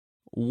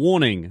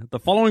Warning, the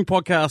following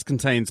podcast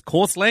contains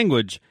coarse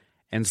language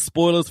and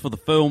spoilers for the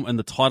film and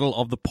the title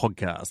of the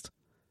podcast.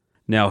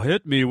 Now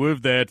hit me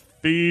with that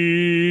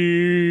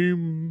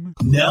theme.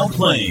 Now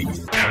playing.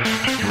 Test your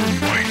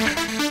might.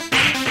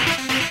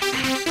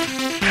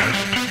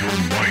 Test your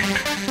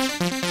might.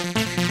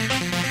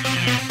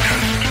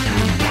 Test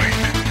your might.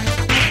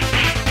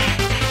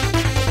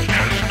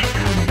 Test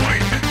your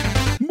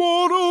might.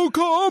 Mortal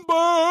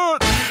Kombat!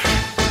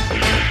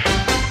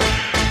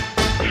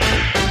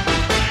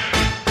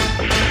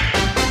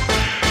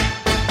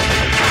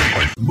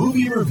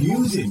 Movie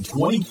reviews in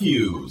 20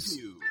 Qs.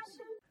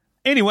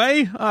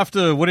 Anyway,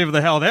 after whatever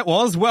the hell that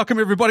was, welcome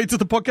everybody to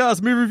the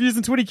podcast Movie Reviews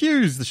in 20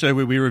 Qs, the show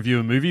where we review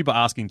a movie by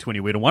asking 20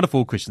 weird and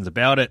wonderful questions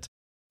about it.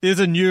 There's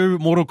a new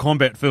Mortal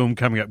Kombat film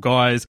coming up,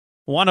 guys.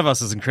 One of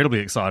us is incredibly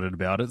excited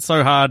about it.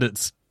 So hard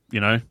it's,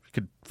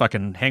 could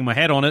fucking hang my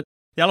hat on it.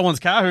 The other one's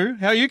Kahu.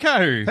 How are you,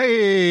 Kahu?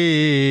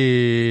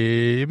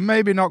 Hey,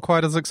 maybe not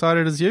quite as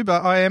excited as you,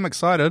 but I am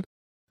excited.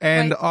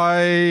 And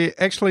I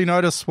actually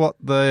noticed what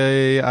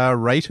the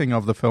rating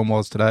of the film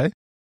was today,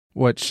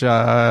 which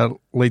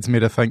leads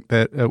me to think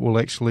that it will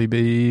actually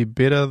be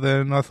better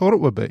than I thought it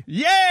would be.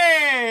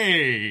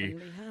 Yay!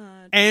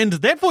 And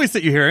that voice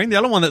that you're hearing, the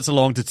other one that's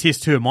along to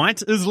test her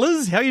might, is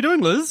Liz. How are you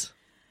doing, Liz?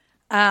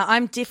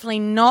 I'm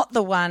definitely not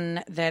the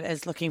one that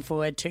is looking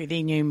forward to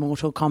the new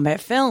Mortal Kombat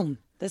film.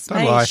 This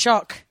may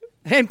shock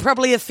and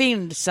probably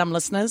offend some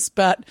listeners,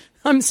 but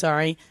I'm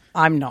sorry,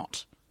 I'm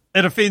not.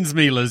 It offends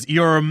me, Liz.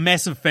 You're a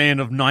massive fan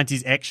of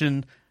 90s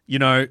action,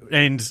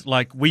 and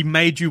we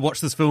made you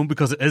watch this film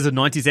because it is a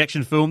 90s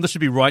action film. This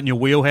should be right in your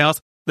wheelhouse.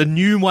 The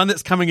new one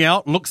that's coming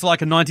out looks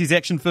like a 90s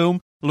action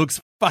film. Looks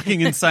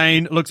fucking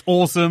insane. Looks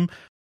awesome.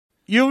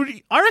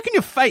 I reckon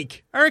you're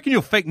fake. I reckon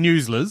you're fake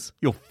news, Liz.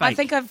 You're fake. I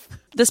think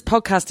this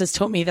podcast has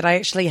taught me that I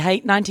actually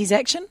hate 90s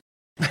action.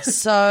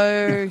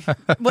 So,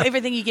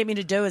 everything you get me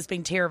to do has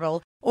been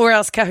terrible. Or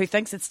else Kahu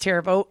thinks it's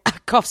terrible.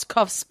 Coughs,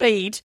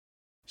 Speed.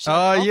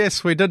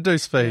 Yes, we did do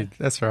Speed.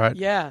 That's right.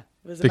 Yeah.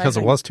 It because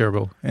it was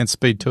terrible. And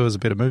Speed 2 is a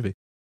better movie.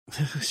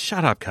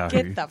 Shut up, Kahu.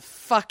 Get the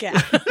fuck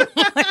out.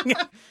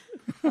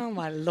 Oh,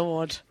 my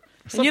Lord.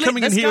 Stop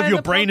coming in here with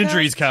your brain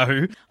injuries,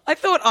 Kahu. I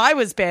thought I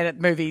was bad at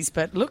movies,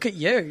 but look at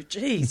you.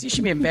 Jeez, you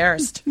should be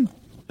embarrassed.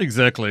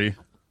 Exactly.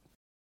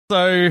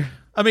 So,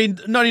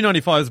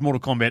 1995's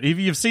Mortal Kombat. Either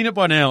you've seen it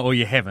by now or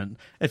you haven't.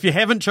 If you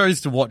haven't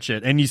chose to watch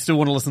it and you still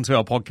want to listen to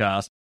our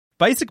podcast,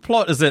 basic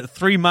plot is that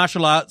three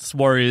martial arts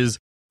warriors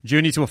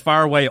journey to a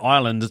faraway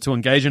island to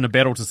engage in a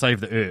battle to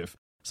save the Earth.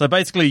 So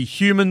basically,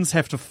 humans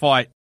have to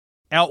fight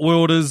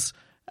Outworlders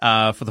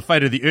for the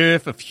fate of the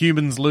Earth. If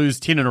humans lose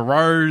 10 in a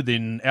row,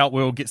 then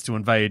Outworld gets to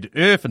invade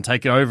Earth and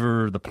take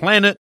over the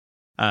planet.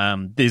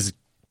 There's a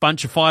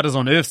bunch of fighters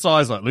on Earth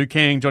side, like Liu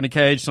Kang, Johnny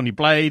Cage, Sonny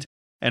Blade.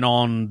 And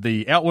on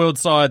the Outworld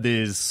side,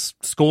 there's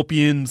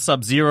Scorpion,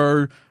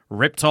 Sub-Zero,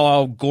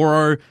 Reptile,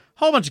 Goro,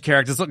 whole bunch of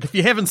characters. Look, if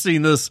you haven't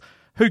seen this,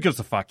 who gives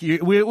a fuck?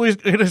 We're going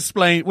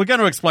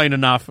to explain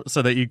enough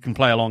so that you can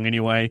play along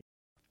anyway.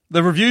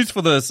 The reviews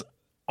for this,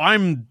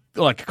 I'm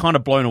kind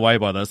of blown away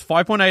by this.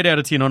 5.8 out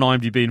of 10 on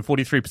IMDb and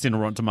 43% on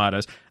Rotten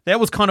Tomatoes. That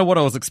was kind of what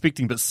I was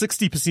expecting, but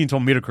 60%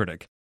 on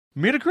Metacritic.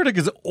 Metacritic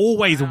is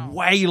always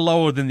way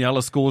lower than the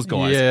other scores,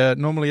 guys. Yeah, it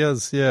normally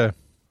is, yeah.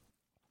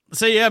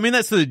 So, yeah,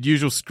 that's the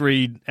usual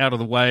screed out of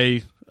the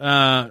way.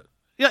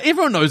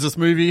 Everyone knows this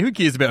movie. Who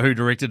cares about who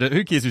directed it?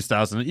 Who cares who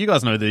stars in it? You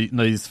guys know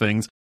these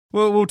things.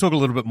 We'll talk a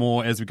little bit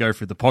more as we go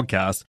through the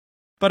podcast.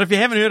 But if you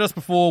haven't heard us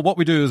before, what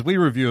we do is we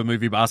review a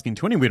movie by asking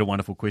 20 weird or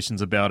wonderful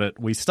questions about it.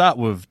 We start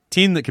with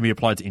 10 that can be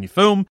applied to any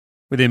film.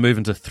 We then move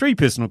into 3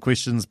 personal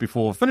questions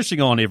before finishing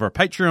on either a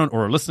Patreon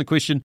or a listener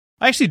question.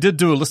 I actually did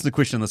do a listener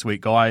question this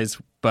week, guys,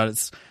 but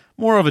it's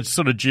more of a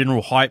sort of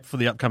general hype for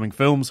the upcoming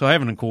film, so I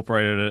haven't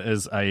incorporated it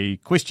as a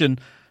question.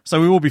 So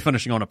we will be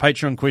finishing on a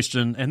Patreon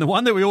question, and the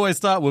one that we always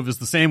start with is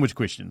the sandwich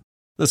question.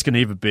 This can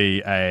either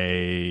be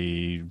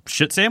a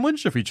shit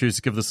sandwich, if we choose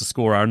to give this a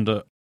score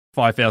under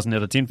 5,000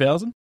 out of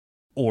 10,000,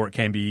 or it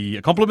can be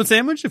a compliment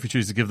sandwich, if we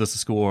choose to give this a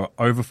score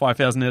over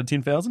 5,000 out of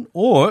 10,000,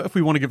 or if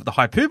we want to give it the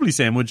hyperbole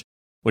sandwich,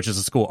 which is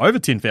a score over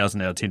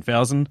 10,000 out of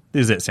 10,000,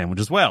 there's that sandwich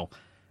as well.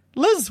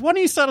 Liz, why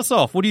don't you start us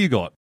off? What do you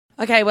got?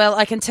 Okay, well,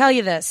 I can tell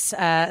you this,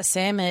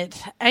 Sam,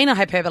 it ain't a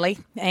hyperbole,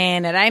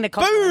 and it ain't a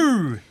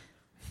compliment.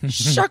 Boo!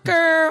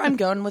 Shocker, I'm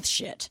going with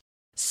shit.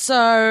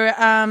 So,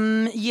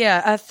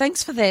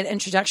 thanks for that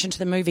introduction to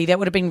the movie. That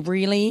would have been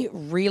really,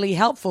 really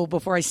helpful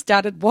before I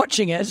started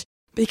watching it,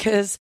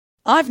 because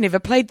I've never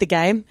played the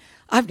game.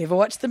 I've never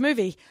watched the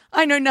movie.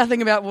 I know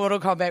nothing about Mortal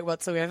Kombat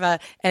whatsoever,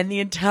 and the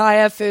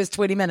entire first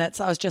 20 minutes,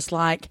 I was just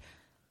like,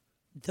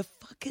 the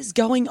fuck is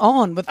going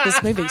on with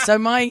this movie? So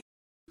my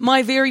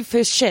very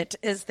first shit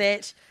is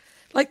that,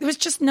 there was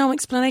just no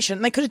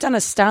explanation. They could have done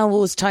a Star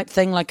Wars type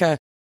thing, like a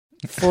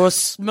for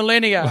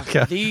millennia.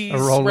 These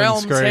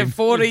realms have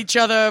fought each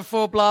other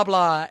for blah,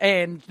 blah.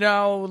 And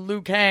now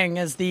Liu Kang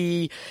as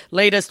the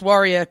latest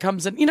warrior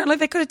comes in.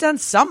 They could have done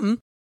something.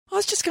 I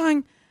was just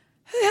going,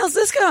 who the hell's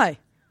this guy?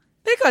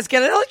 That guy's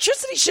got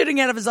electricity shooting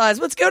out of his eyes.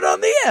 What's going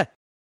on there?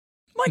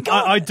 My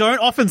God. I don't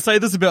often say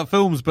this about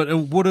films, but it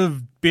would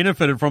have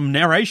benefited from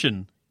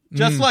narration.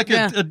 Just like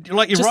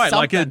like you're Just right,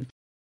 like something.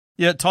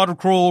 title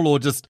crawl or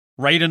just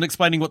Raiden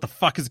explaining what the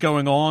fuck is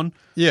going on.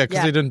 Yeah, because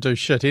Yeah. he didn't do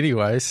shit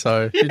anyway,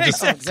 so he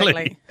just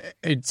Exactly.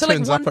 he So, like,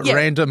 turns up one- at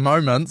random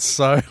moments.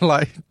 So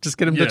like, just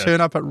get him to Yeah.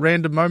 turn up at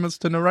random moments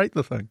to narrate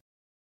the thing.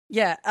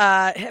 Yeah,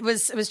 it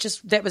was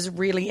just that was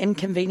really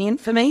inconvenient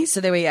for me.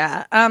 So there we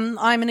are. I'm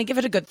going to give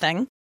it a good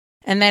thing,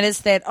 and that is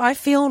that I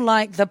feel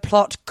like the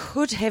plot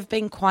could have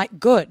been quite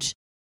good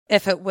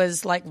if it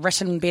was like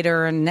written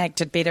better and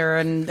acted better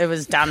and it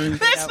was done.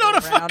 That's better not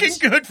a all around.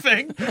 fucking good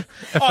thing.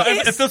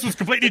 If this was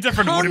completely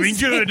different, it would have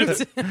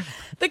been good.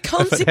 The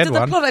concept had of the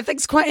one. plot, I think,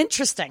 is quite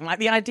interesting. Like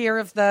the idea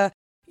of the,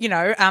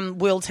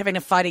 worlds having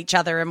to fight each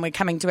other and we're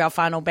coming to our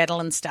final battle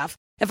and stuff.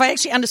 If I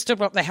actually understood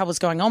what the hell was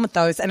going on with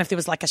those and if there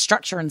was like a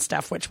structure and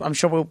stuff, which I'm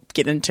sure we'll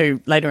get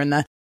into later in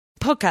the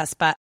podcast.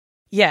 But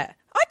yeah,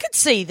 I could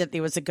see that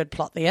there was a good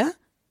plot there.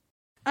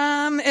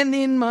 And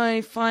then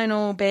my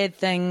final bad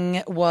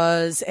thing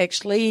was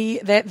actually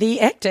that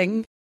the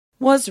acting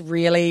was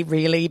really,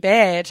 really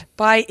bad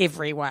by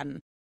everyone.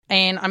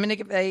 And I'm going to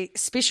give a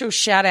special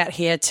shout out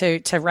here to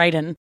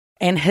Raiden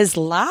and his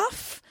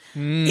laugh.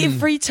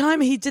 Every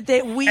time he did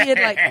that weird,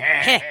 like,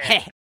 heh,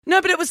 heh.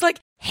 No, but it was like,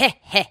 heh,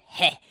 heh,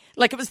 heh.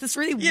 Like, it was this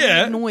really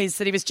Yeah. weird noise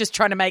that he was just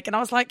trying to make. And I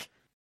was like,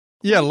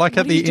 Yeah, like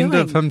What at are you the end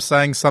of doing? him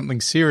saying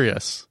something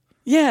serious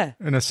yeah.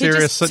 in a He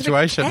serious just sort of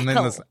situation, and then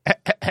cackle.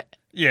 there's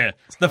Yeah,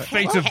 the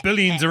fate of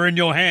billions are in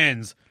your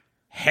hands.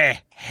 Heh,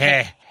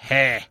 heh,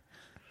 heh.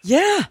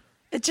 Yeah.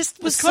 It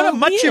just was It's kind so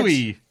of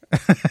weird.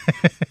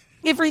 macho-y.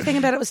 Everything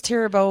about it was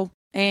terrible.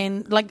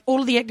 And like all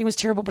of the acting was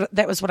terrible, but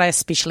that was what I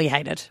especially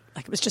hated.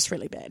 Like it was just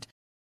really bad.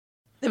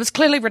 It was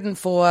clearly written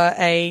for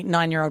a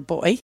 9-year-old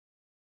boy.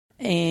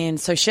 And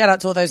so shout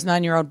out to all those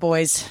 9-year-old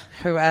boys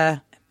who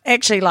are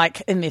actually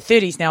like in their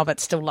 30s now, but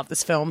still love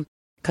this film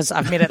because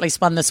I've met at least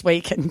one this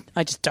week and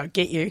I just don't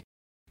get you.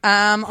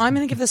 I'm going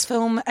to give this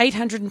film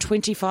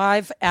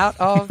 825 out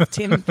of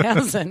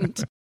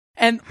 10,000.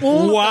 And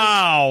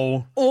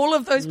all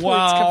of those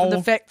points come from the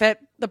Wow. fact that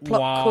the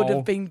plot could Wow.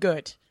 have been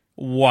good.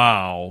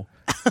 Wow.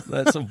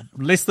 That's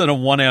less than a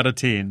 1 out of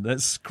 10.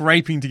 That's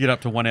scraping to get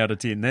up to 1 out of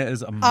 10. That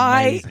is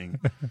amazing.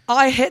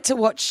 I had to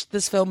watch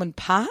this film in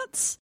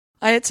parts.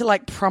 I had to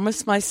like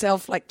promise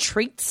myself like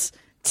treats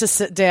to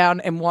sit down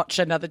and watch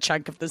another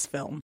chunk of this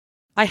film.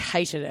 I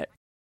hated it.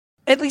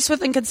 At least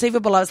with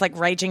Inconceivable, I was like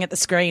raging at the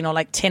screen, or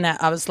like Tenet,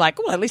 I was like,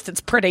 well, at least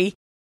it's pretty.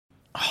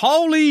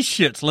 Holy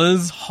shit,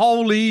 Liz.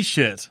 Holy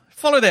shit.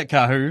 Follow that,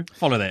 Kahu.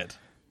 Follow that.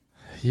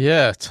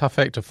 yeah, tough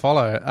act to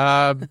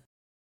follow.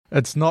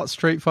 It's not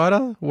Street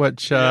Fighter,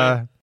 which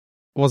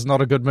was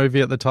not a good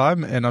movie at the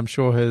time, and I'm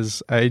sure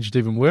has aged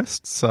even worse.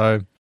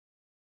 So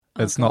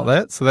it's not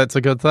that. So that's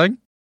a good thing.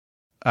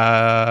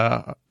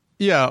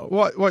 Yeah,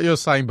 what you were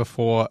saying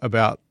before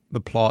about the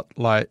plot,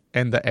 like,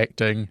 and the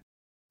acting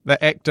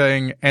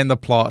and the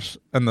plot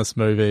in this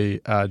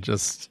movie are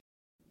just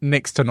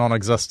next to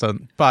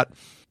non-existent. But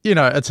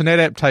it's an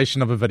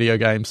adaptation of a video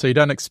game, so you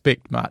don't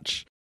expect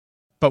much.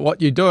 But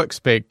what you do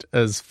expect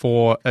is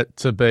for it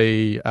to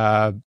be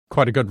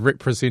quite a good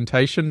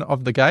representation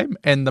of the game,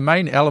 and the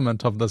main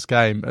element of this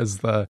game is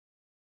the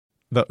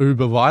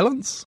uber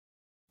violence,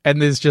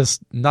 and there's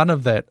just none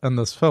of that in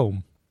this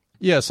film.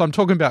 Yeah, so I'm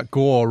talking about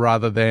gore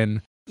rather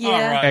than Yeah. Oh,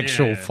 right.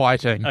 actual yeah.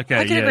 fighting. Okay,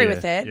 I can agree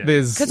with that. yeah.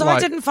 There's Because I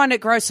didn't find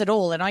it gross at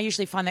all, and I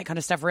usually find that kind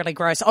of stuff really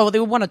gross. Oh, there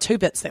were 1 or 2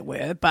 bits that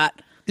were, but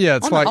yeah,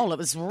 it's on like the whole, it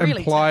was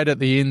really implied at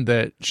the end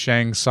that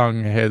Shang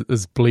Tsung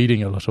is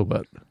bleeding a little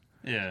bit.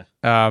 Yeah.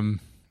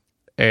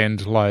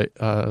 And like,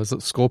 is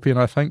it Scorpion,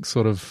 I think,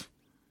 sort of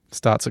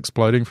starts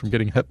exploding from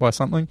getting hit by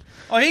something.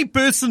 Oh, he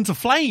bursts into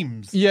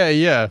flames.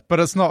 Yeah, but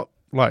it's not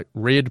like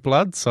red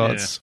blood, so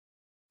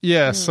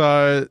Yeah. it's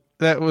so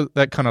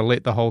that kind of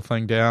let the whole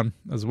thing down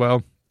as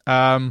well.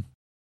 And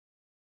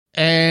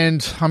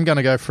I'm going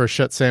to go for a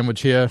shit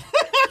sandwich here.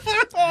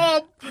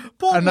 Oh,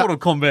 poor And Mortal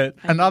Kombat.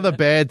 Another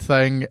bad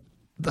thing,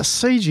 the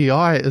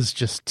CGI is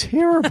just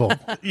terrible.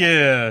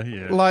 Yeah.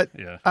 Like,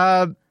 yeah.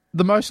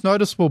 the most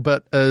noticeable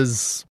bit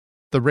is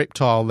the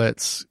reptile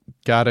that's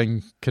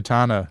guarding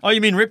Katana. Oh, you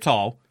mean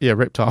Reptile? Yeah,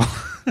 reptile.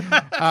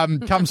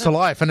 Comes to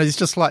life, and he's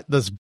just like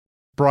this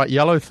bright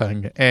yellow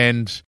thing,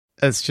 and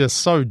it's just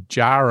so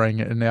jarring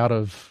and out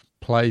of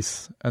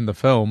place in the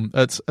film.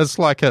 It's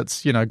like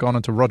it's gone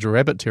into Roger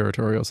Rabbit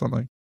territory or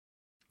something.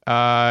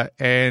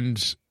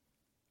 And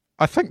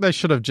I think they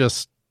should have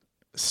just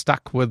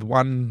stuck with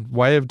one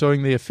way of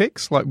doing the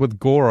effects. Like with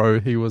Goro,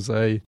 he was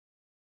a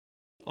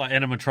Like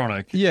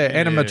animatronic.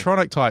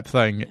 animatronic type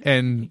thing,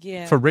 and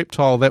Yeah. for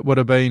Reptile that would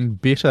have been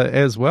better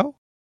as well.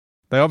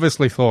 They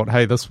obviously thought,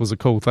 hey, this was a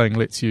cool thing,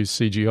 let's use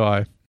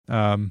CGI.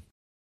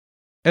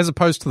 As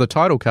opposed to the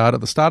title card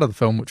at the start of the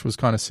film, which was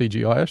kind of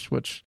CGI-ish,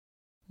 which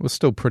was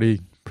still pretty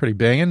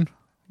banging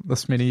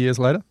this many years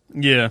later.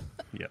 Yeah.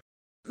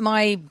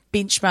 My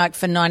benchmark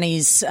for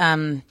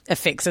 90s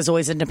effects is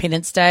always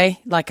Independence Day.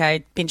 Like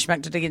I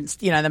benchmarked it against,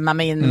 the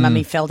Mummy, and the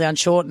Mummy fell down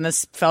short, and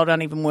this fell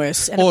down even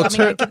worse. And I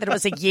get that it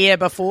was a year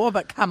before,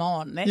 but come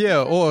on.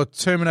 Or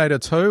Terminator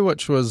 2,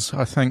 which was,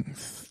 I think,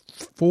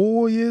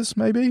 4 years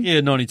maybe?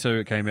 Yeah, 92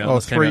 it came out. Oh,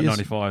 This came out in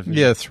 95.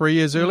 Yeah, 3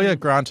 years earlier.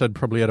 Granted,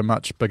 probably at a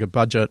much bigger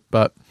budget,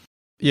 but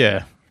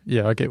yeah,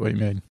 I get what you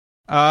mean.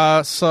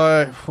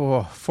 So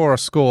for a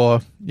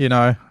score,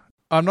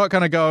 I'm not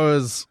going to go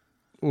as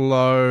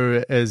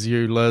low as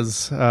you,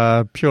 Liz,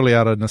 purely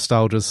out of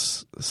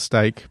nostalgia's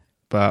stake,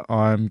 but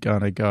I'm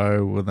going to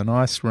go with a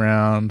nice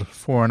round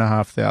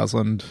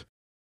 4,500.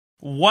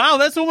 Wow,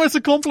 that's almost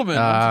a compliment.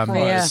 I'm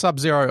surprised.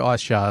 Sub-Zero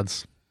ice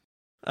shards.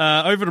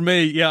 Over to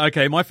me. Yeah,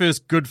 okay, my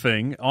first good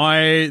thing.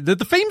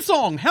 The theme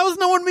song. How has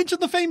no one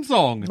mentioned the theme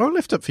song? I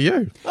left it for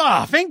you.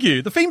 Thank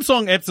you. The theme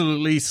song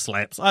absolutely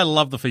slaps. I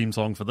love the theme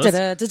song for this.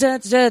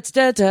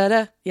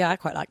 Yeah, I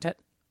quite liked it.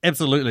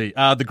 Absolutely.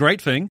 The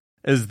great thing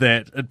is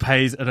that it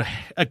pays an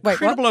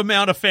incredible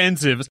amount of fan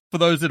service for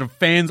those that are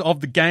fans of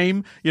the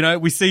game.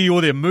 We see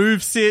all their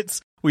move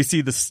sets, we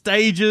see the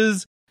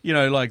stages,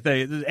 like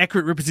the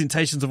accurate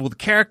representations of all the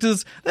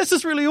characters. That's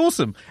just really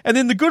awesome. And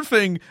then the good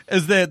thing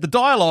is that the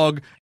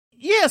dialogue,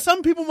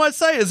 some people might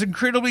say is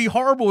incredibly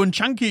horrible and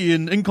chunky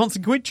and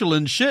inconsequential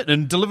and shit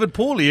and delivered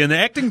poorly and the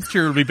acting's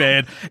terribly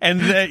bad. And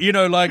that,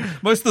 like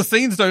most of the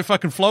scenes don't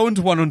fucking flow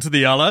into one onto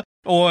the other.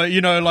 Or,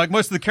 like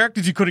most of the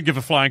characters you couldn't give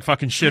a flying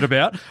fucking shit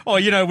about.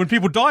 Or, when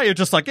people die, you're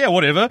just like, yeah,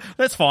 whatever,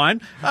 that's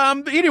fine.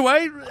 But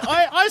anyway,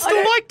 I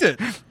still liked it.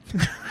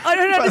 I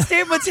don't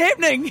understand what's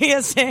happening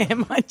here,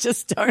 Sam. I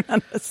just don't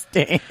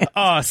understand.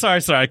 Oh,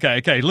 sorry.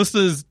 Okay.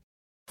 Listeners,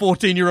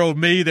 14-year-old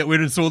me that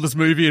went and saw this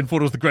movie and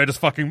thought it was the greatest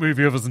fucking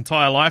movie of his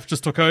entire life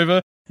just took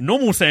over.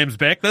 Normal Sam's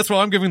back. That's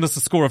why I'm giving this a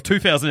score of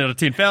 2,000 out of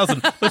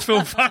 10,000. This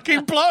film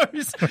fucking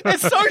blows.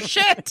 It's so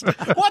shit.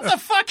 What the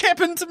fuck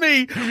happened to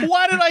me?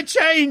 Why did I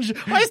change?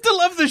 I used to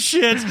love this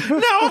shit. Now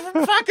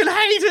I fucking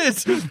hate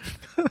it.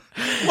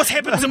 What's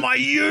happened to my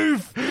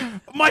youth?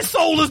 My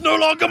soul is no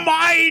longer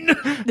mine.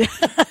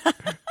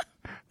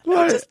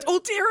 Just all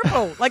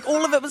terrible. Like,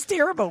 all of it was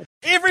terrible.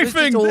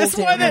 Everything. That's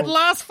why that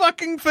last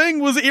fucking thing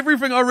was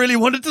everything I really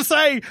wanted to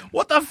say.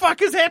 What the fuck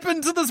has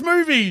happened to this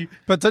movie?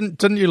 But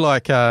didn't you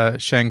like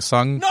Shang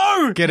Tsung?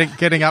 No!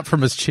 Getting up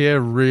from his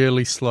chair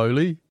really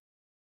slowly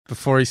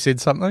before he said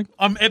something?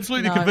 I'm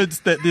absolutely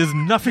convinced that there's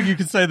nothing you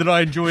can say that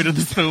I enjoyed in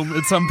this film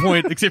at some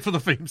point except for the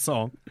theme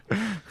song.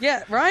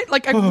 Yeah, right?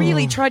 Like, I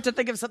really tried to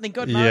think of something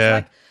good, and I was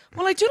like,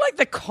 well, I do like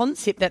the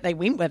concept that they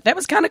went with. That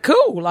was kind of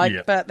cool.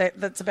 Like, but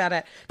that's about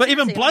it. But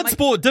even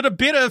Bloodsport did it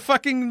better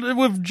fucking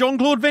with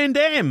Jean-Claude Van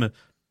Damme.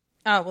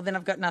 Oh, well, then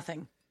I've got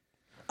nothing.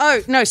 Oh,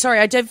 no, sorry.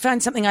 I did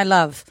find something I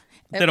love.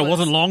 It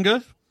wasn't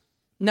longer?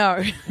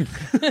 No.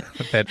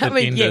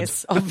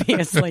 Yes,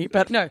 obviously.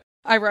 But no,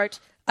 I wrote,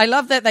 I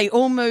love that they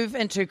all move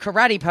into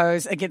karate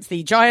pose against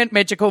the giant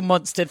magical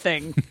monster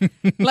thing.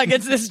 Like,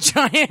 it's this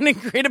giant,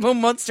 incredible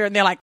monster, and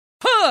they're like,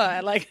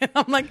 huh! Like,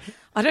 I'm like,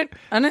 I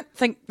don't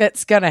think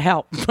that's going to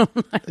help.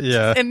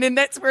 Yeah. And then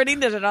that's where it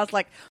ended, and I was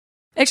like,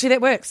 actually,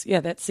 that works.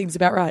 Yeah, that seems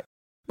about right.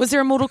 Was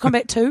there a Mortal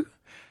Kombat 2?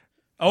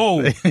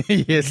 Oh,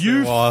 yes,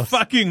 you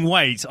fucking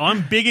wait.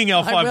 I'm begging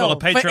our $5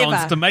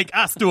 Patreons to make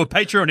us do a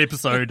Patreon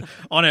episode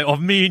on it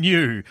of me and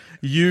you.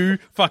 You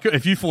fucker,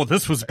 if you thought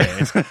this was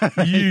bad.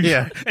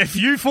 If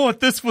you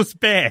thought this was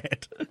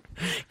bad.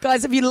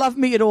 Guys, if you love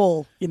me at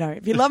all,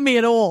 if you love me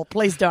at all,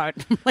 please don't.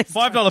 Please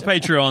 $5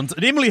 Patreons.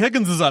 And Emily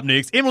Higgins is up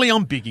next. Emily,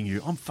 I'm begging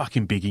you. I'm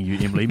fucking begging you,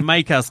 Emily.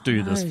 Make us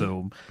do this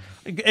film.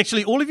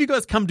 Actually, all of you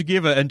guys come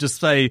together and just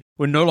say,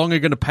 we're no longer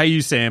going to pay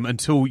you, Sam,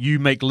 until you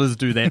make Liz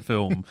do that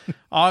film.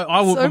 I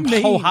will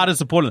wholeheartedly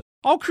support it.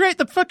 I'll create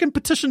the fucking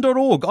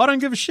petition.org. I don't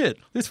give a shit.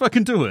 Let's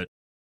fucking do it.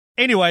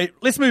 Anyway,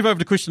 let's move over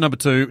to question number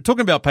 2.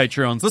 Talking about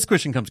Patreons, this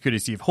question comes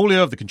courtesy of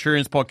Julio of the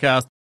Contrarians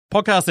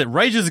podcast that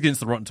rages against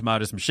the Rotten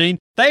Tomatoes machine.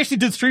 They actually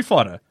did Street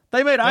Fighter.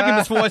 They made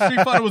arguments for why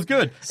Street Fighter was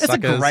good. It's a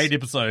great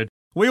episode.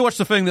 We watched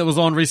the thing that was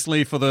on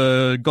recently for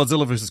the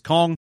Godzilla vs.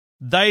 Kong.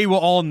 They were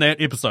on that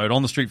episode,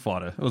 on the Street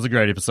Fighter. It was a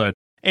great episode.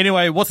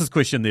 Anyway, what's his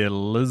question there,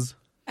 Liz?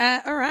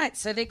 All right,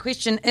 so their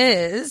question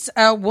is,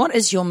 what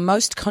is your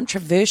most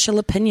controversial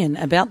opinion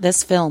about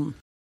this film?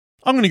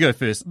 I'm going to go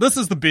first. This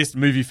is the best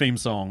movie theme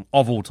song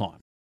of all time.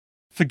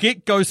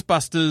 Forget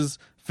Ghostbusters,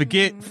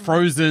 forget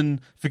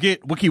Frozen,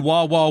 forget Wiki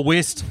Wild Wild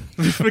West,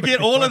 forget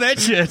all of that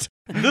shit.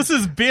 This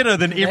is better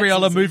than every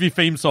other movie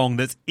theme song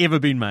that's ever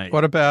been made.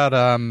 What about...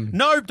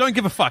 No, don't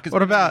give a fuck.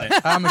 What about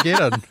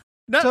Armageddon?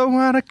 No. Don't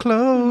want to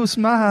close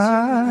my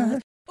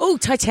eyes. Oh,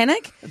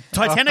 Titanic?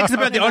 Titanic's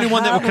about the only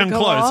one that will come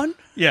close. On.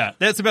 Yeah,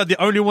 that's about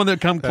the only one that will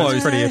come close.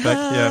 That's pretty epic,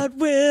 yeah.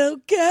 Will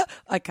go.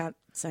 I can't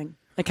sing.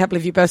 I can't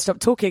believe you both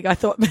stopped talking. I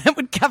thought that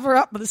would cover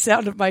up the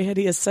sound of my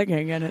hideous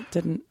singing, and it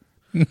didn't.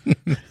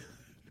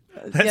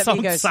 That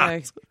song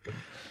sucked. So.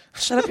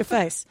 Shut up your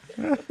face.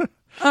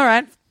 All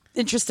right.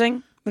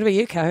 Interesting. What about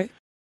you, Ko?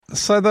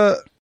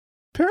 So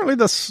apparently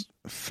this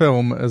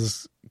film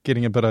is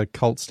getting a bit of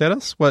cult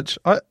status, which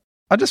I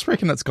just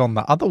reckon it's gone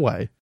the other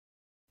way.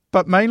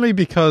 But mainly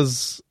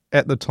because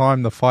at the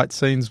time the fight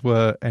scenes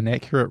were an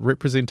accurate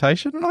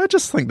representation, and I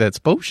just think that's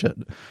bullshit.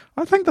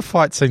 I think the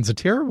fight scenes are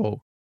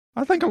terrible.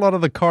 I think a lot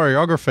of the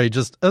choreography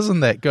just isn't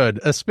that good,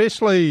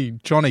 especially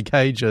Johnny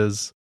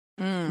Cage's.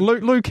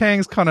 Liu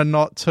Kang's kind of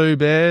not too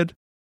bad,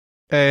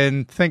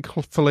 and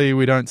thankfully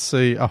we don't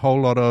see a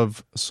whole lot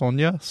of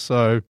Sonya,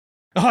 so...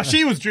 Oh,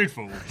 she was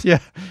dreadful. Yeah.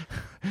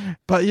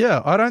 But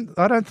yeah, I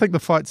don't think the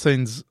fight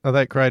scenes are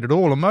that great at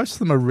all, and most of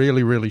them are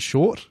really, really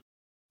short.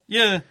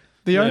 Yeah.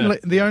 The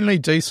only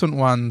decent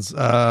ones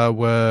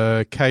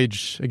were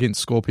Cage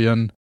against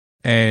Scorpion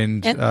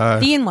and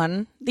the end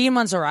one. The end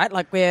one's all right.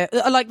 Like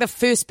the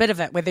first bit of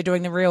it where they're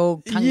doing the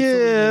real kung fu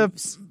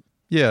moves.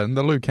 Yeah, and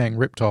the Liu Kang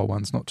reptile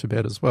one's not too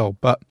bad as well.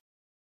 But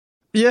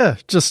yeah,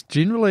 just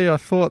generally, I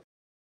thought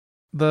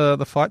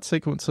the fight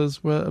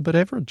sequences were a bit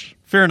average.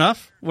 Fair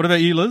enough. What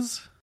about you,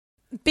 Liz?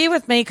 Bear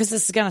with me because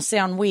this is going to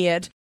sound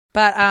weird,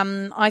 but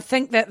I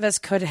think that this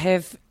could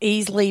have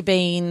easily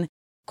been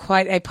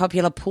quite a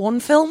popular porn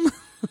film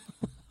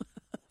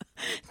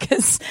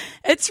because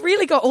it's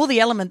really got all the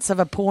elements of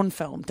a porn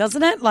film,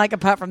 doesn't it? Like,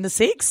 apart from the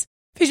sex,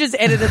 if you just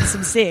added in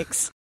some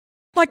sex.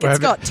 Like, it's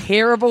got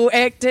terrible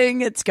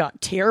acting, it's got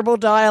terrible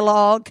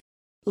dialogue,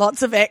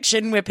 lots of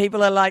action where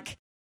people are like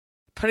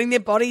putting their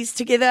bodies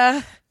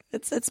together.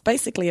 It's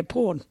basically a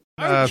porn.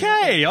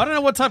 Okay, I don't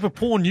know what type of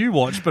porn you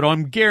watch, but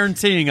I'm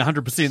guaranteeing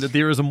 100% that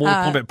there is a Mortal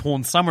Kombat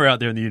porn somewhere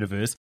out there in the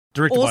universe,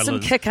 directed by Liz.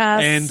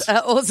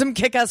 Awesome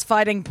kick-ass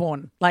fighting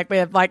porn. Like,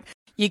 where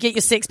you get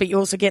your sex, but you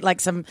also get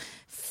like some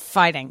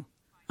fighting.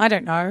 I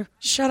don't know.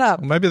 Shut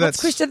up. Well, maybe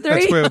What's question 3?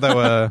 That's where they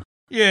were.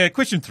 Yeah,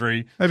 question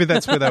 3. Maybe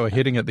that's where they were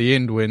heading at the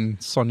end when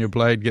Sonya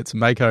Blade gets a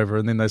makeover,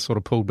 and then they sort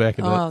of pulled back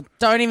a bit. Oh,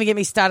 don't even get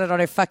me started on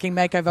her fucking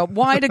makeover.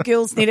 Why do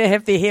girls need to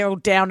have their hair all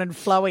down and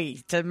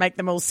flowy to make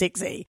them all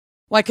sexy?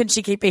 Why couldn't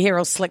she keep her hair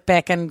all slicked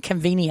back and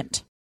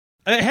convenient?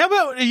 How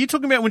about, are you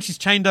talking about when she's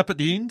chained up at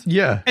the end?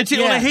 Yeah. And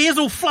her hair's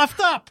all fluffed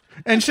up.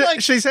 And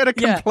she's had a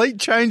complete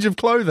change of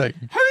clothing.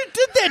 Who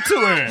did that to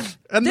her?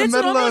 In the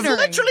middle of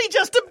literally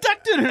just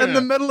abducted her. In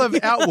the middle of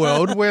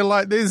Outworld where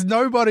like there's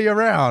nobody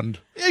around.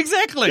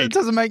 Exactly. It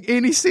doesn't make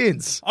any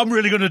sense. I'm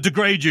really going to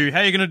degrade you. How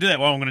are you going to do that?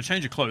 Well, I'm going to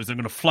change your clothes. I'm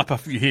going to fluff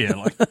up your hair.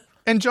 Like.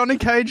 And Johnny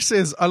Cage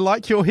says, I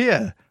like your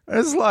hair.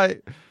 It's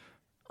like...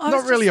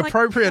 not really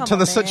appropriate to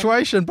the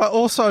situation, but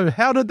also,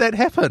 how did that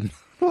happen?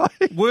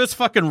 Worst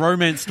fucking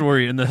romance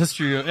story in the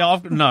history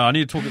of... No, I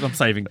need to talk... I'm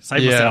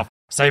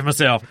Save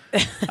myself.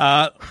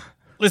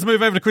 Let's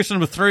move over to question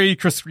number 3.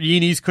 Chris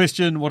Yeni's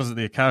question. What is it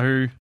there,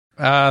 Kahu?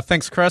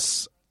 Thanks,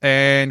 Chris.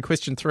 And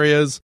question 3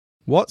 is,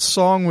 what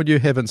song would you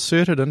have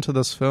inserted into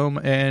this film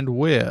and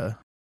where?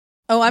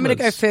 Oh, I'm going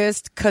to go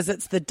first because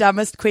it's the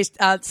dumbest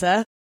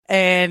answer.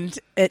 And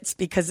it's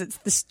because it's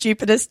the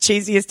stupidest,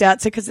 cheesiest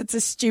answer because it's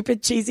a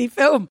stupid, cheesy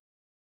film.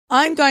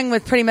 I'm going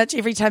with pretty much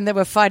every time they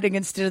were fighting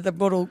instead of the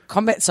Mortal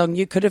Kombat song,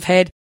 you could have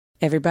had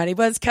Everybody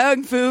Was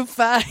Kung Fu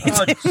Fighting.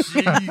 Oh,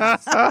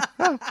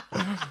 jeez.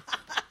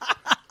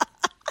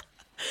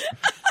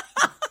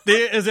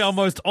 There is our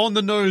most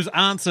on-the-nose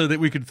answer that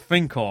we could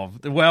think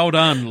of. Well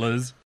done,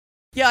 Liz.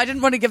 Yeah, I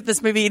didn't want to give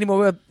this movie any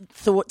more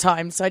thought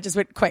time, so I just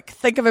went quick.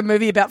 Think of a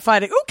movie about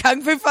fighting. Oh,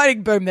 Kung Fu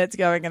Fighting. Boom, that's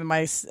going in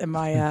my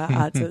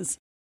answers.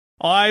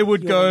 I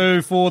would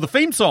go for the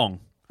theme song.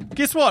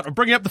 Guess what? I'm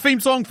bringing up the theme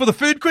song for the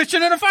third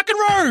question in a fucking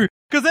row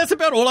because that's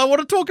about all I want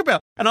to talk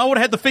about. And I would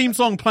have had the theme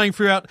song playing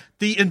throughout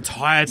the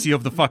entirety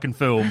of the fucking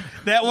film.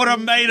 That would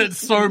have made it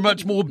so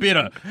much more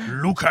better.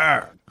 Look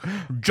here,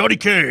 Johnny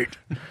Cage.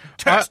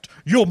 Test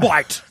your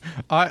might.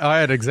 I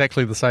had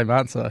exactly the same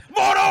answer.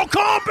 Mortal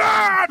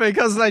Kombat!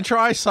 Because they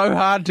try so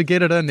hard to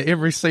get it in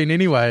every scene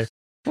anyway.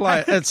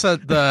 Like, it's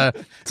at the...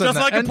 Just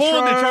like a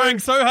porn, they're trying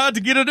so hard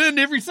to get it in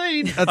every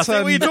scene. I see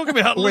what you're talking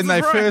about. When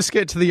they first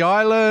get to the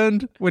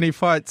island, when he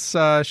fights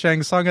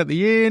Shang Tsung at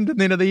the end, and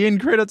then at the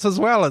end credits as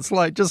well. It's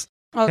like, just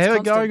have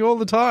it going all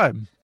the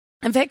time.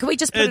 In fact, can we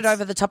just put it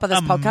over the top of this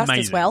podcast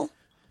as well?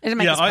 It'll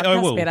make this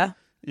podcast better.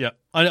 Yeah,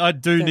 I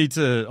do need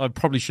to. I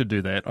probably should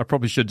do that. I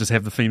probably should just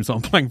have the theme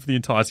song playing for the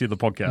entirety of the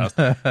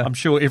podcast. I'm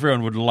sure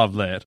everyone would love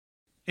that.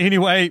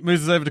 Anyway,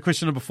 moves us over to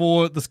question number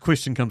 4. This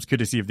question comes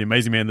courtesy of the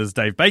amazing man, this is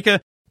Dave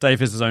Baker. Dave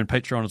has his own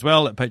Patreon as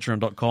well at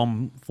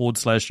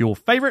patreon.com/your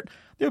favorite.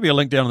 There'll be a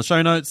link down in the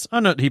show notes. I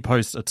know that he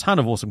posts a ton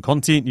of awesome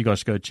content. You guys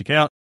should go check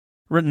out.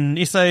 Written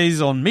essays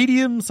on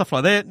Medium, stuff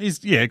like that. He's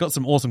got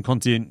some awesome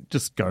content.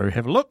 Just go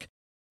have a look.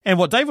 And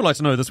what Dave would like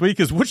to know this week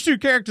is which 2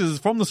 characters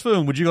from this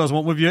film would you guys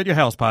want with you at your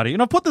house party?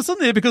 And I put this in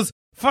there because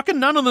fucking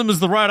none of them is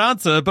the right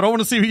answer, but I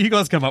want to see what you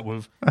guys come up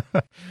with.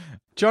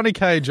 Johnny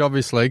Cage,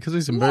 obviously, because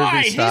he's a movie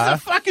star. He's a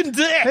fucking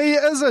dick. He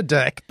is a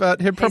dick,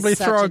 but he'd probably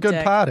throw a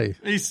good party.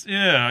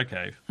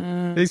 Okay.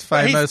 He's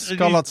famous,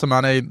 got lots of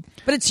money.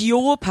 But it's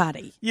your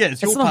party. Yeah,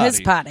 it's your party. It's not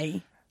his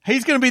party.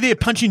 He's going to be there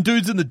punching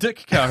dudes in the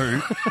dick,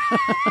 Kahu.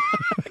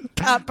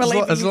 Can't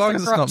believe as long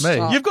as it's not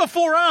me. You've got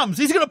 4 arms.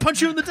 He's going to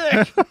punch you in the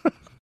dick.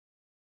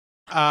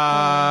 4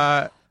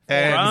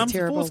 arms,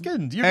 4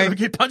 skins. You're going to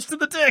get punched in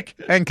the dick.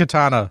 And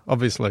Katana,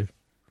 obviously.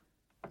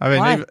 I mean,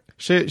 Why?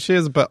 she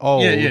is a bit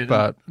old,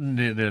 but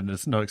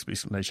there's no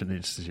explanation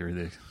necessary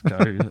there.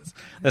 Go.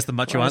 That's the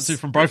macho Gross. answer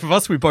from both of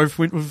us. We both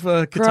went with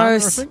Katana,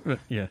 Gross. I think. But,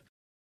 yeah.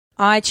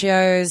 I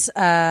chose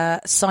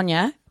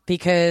Sonia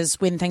because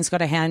when things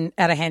got out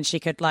of hand, she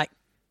could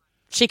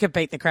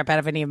beat the crap out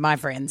of any of my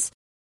friends,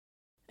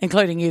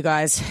 including you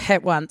guys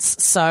at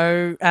once.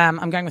 So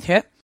I'm going with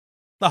her.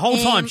 The whole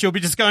time she'll be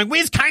just going,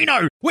 "Where's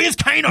Kano? Where's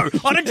Kano?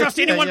 I don't trust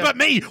anyone but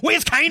me.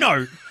 Where's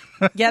Kano?"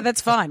 Yeah, that's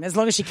fine. As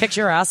long as she kicks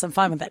your ass, I'm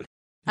fine with that.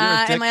 You're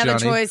a dick, and my other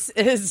Johnny. choice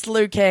is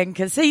Liu Kang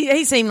because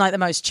he seemed like the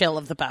most chill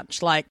of the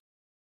bunch. Like,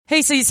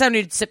 he sees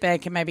somebody to sit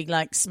back and maybe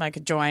like smoke a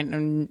joint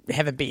and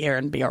have a beer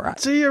and be all right.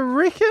 do you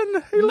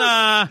reckon?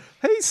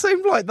 He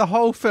seemed like the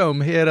whole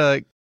film he had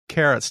a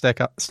carrot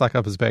stuck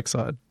up his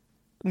backside.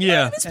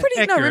 Yeah. He was pretty.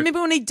 No, accurate.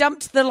 remember when he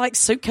dumped the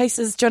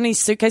Johnny's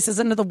suitcases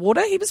into the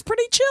water? He was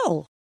pretty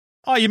chill.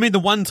 Oh, you mean the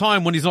one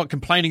time when he's not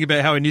complaining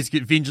about how he needs to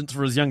get vengeance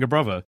for his younger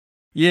brother?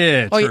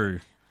 Yeah, Oh, true.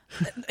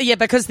 Yeah,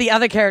 because the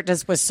other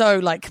characters were so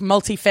like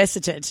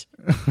multifaceted.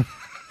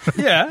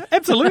 Yeah,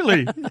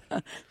 absolutely.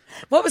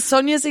 What was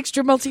Sonia's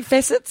extra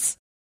multifacets?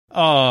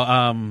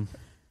 Oh,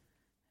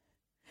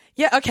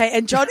 Yeah, okay,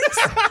 and Johnny's.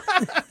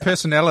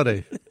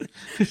 Personality.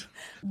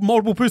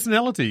 multiple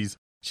personalities.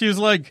 She was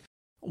like,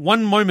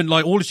 one moment,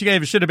 like, all she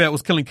gave a shit about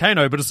was killing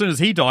Kano, but as soon as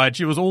he died,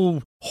 she was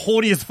all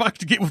horny as fuck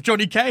to get with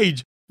Johnny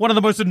Cage, one of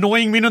the most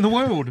annoying men in the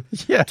world.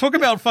 Yeah. Talk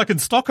about fucking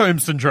Stockholm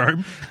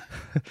Syndrome.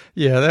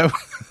 Yeah,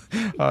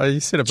 that. You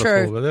said it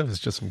True. before, but that was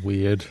just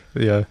weird.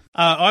 Yeah.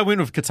 I went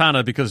with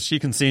Katana because she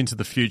can see into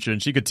the future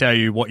and she could tell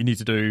you what you need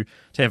to do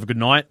to have a good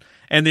night.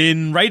 And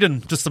then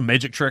Raiden, just some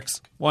magic tricks.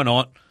 Why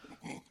not?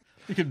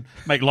 You can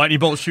make lightning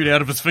bolts shoot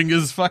out of his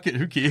fingers. Fuck it,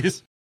 who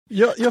cares?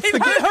 You're Who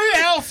forgetting.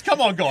 else?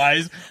 Come on,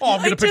 guys. Oh, I'm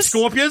going to pick just-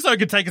 Scorpion so I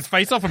can take his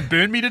face off and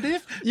burn me to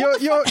death?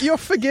 You're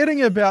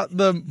forgetting about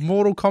the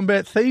Mortal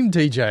Kombat theme,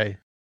 DJ.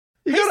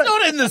 He's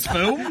not in this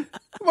film.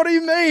 What do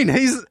you mean?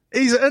 He's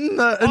in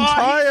the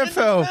entire Oh, he's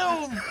in the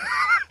film.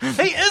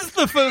 He is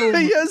the film.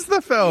 He is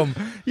the film.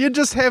 You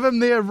just have him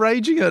there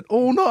raging it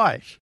all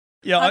night.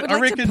 Yeah, I would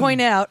like reckon. to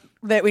point out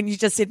that when you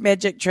just said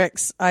magic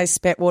tricks, I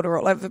spat water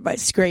all over my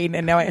screen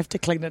and now I have to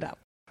clean it up.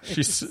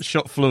 She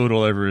shot fluid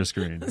all over her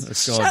screen. God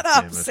Shut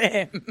damn up, it.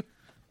 Sam.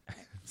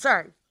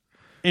 Sorry.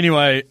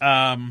 Anyway,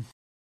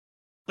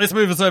 let's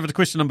move us over to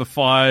question number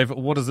 5.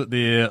 What is it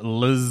there,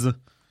 Liz?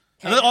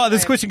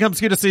 This question comes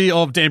courtesy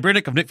of Dan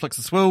Brennick of Netflix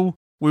as well.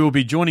 We will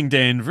be joining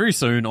Dan very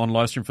soon on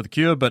Livestream for the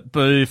Cure, but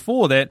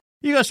before that,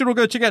 you guys should all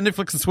go check out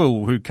Netflix as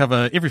well, who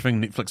cover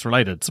everything Netflix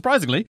related,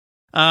 surprisingly.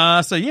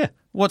 So yeah,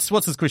 what's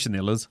his question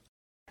there, Liz?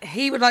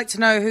 He would like to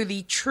know who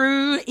the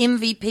true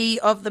MVP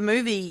of the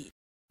movie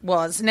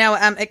was. Now,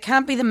 it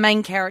can't be the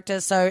main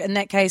character, so in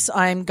that case,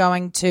 I'm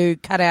going to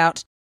cut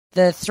out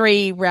the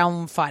 3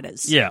 realm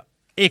fighters. Yeah,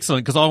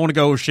 excellent, because I want to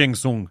go with Shang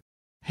Tsung.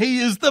 He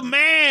is the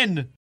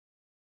man!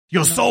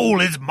 Your soul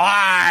is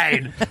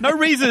mine! No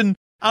reason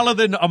other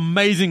than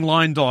amazing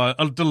line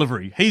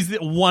delivery. He's the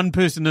one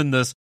person in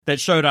this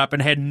that showed up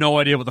and had no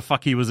idea what the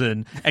fuck he was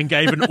in and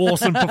gave an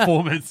awesome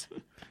performance.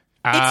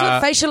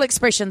 Excellent facial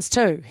expressions,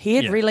 too. He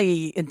had Yeah.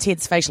 really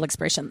intense facial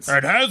expressions.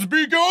 It has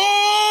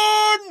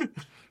begun!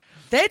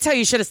 That's how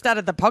you should have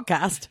started the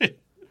podcast.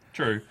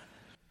 True.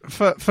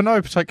 For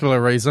no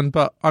particular reason,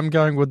 but I'm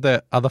going with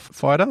that other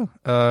fighter,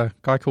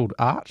 guy called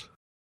Art.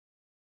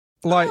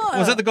 Like,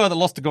 Was that the guy that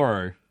lost to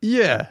Goro?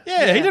 yeah.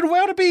 Yeah, he did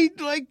well to be,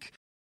 like...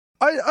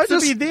 I To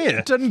just be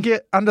there. didn't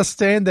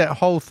understand that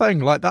whole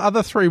thing. Like, the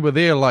other 3 were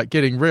there, like,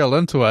 getting real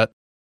into it.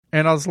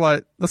 And I was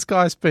like, this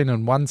guy's been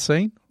in one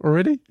scene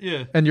already?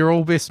 Yeah. And you're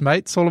all best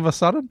mates all of a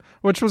sudden?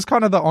 Which was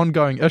kind of the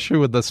ongoing issue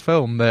with this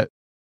film, that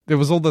there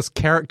was all this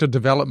character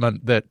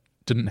development that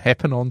didn't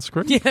happen on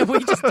screen. Yeah,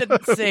 we just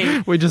didn't see.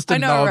 We just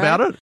didn't I know, know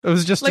about it. It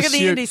was just Look at the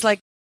assumed- end, he's like,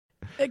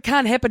 it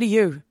can't happen to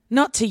you.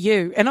 Not to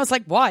you. And I was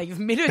like, why? You've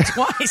met her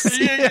twice.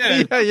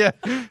 Yeah. yeah.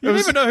 You don't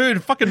even know her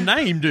fucking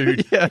name,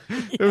 dude. Yeah,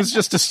 it was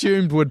just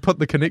assumed we'd put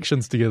the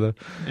connections together.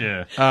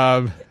 Yeah.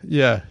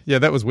 Yeah,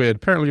 that was weird.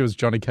 Apparently it was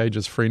Johnny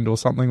Cage's friend or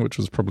something, which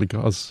was probably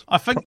cause I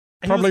think...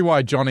 probably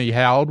why Johnny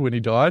howled when he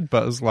died,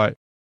 but it was like,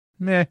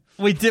 meh.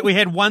 We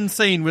had one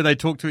scene where they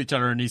talked to each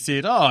other and he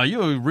said, "Oh,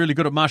 you're really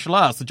good at martial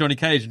arts," to Johnny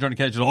Cage. And Johnny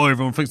Cage is like, "Oh,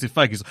 everyone thinks they're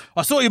fake." He's like,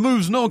 "I saw your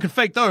moves, no one can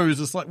fake those."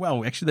 It's like,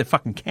 well, actually they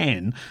fucking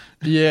can.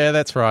 Yeah,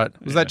 that's right.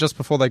 Was that just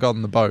before they got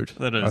on the boat?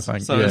 That is. I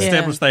think. So yeah.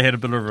 established they had a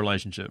bit of a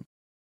relationship.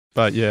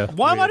 But yeah.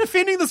 Why am I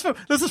defending this film?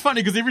 This is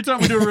funny because every time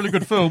we do a really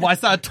good film, I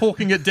start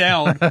talking it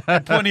down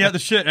and pointing out the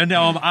shit, and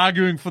now I'm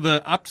arguing for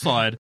the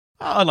upside.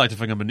 I like to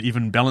think I'm an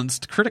even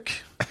balanced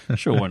critic.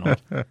 Sure, why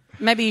not?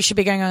 Maybe you should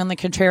be going on the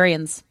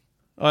contrarians.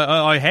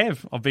 I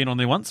have. I've been on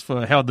there once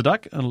for Howard the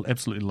Duck and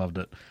absolutely loved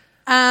it.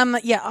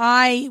 Yeah,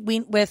 I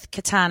went with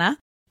Katana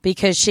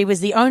because she was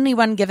the only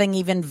one giving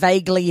even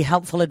vaguely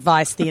helpful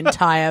advice the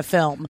entire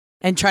film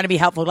and trying to be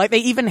helpful. Like, they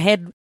even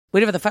had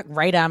whatever the fuck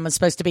Raiden was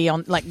supposed to be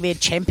on, like, their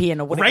champion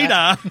or whatever.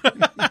 Radar.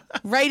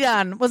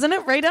 Raiden, wasn't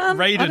it? Raiden?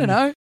 Raiden. I don't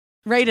know.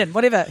 Raiden,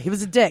 whatever. He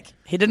was a dick.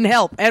 He didn't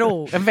help at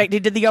all. In fact, he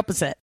did the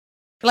opposite.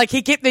 Like,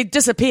 they'd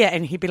disappear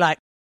and he'd be like,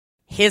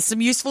 here's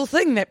some useful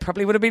thing that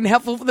probably would have been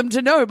helpful for them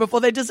to know before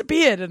they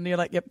disappeared. And you're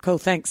like, yep, cool,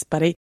 thanks,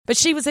 buddy. But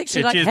she was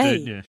actually like, cheers, hey,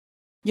 dude, yeah.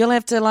 you'll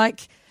have to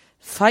like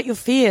fight your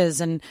fears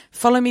and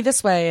follow me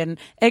this way and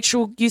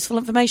actual useful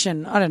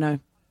information. I don't know.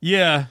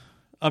 Yeah,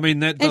 I mean,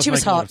 that does she make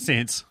was a lot hot. of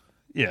sense.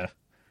 Yeah.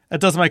 It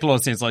does make a lot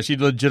of sense. Like, she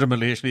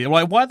legitimately actually...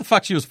 Like, why the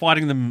fuck she was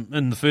fighting them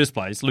in the first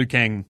place? Liu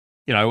Kang,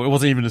 you know, it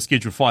wasn't even a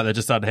scheduled fight. They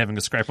just started having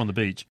a scrap on the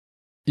beach.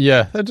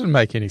 Yeah, that didn't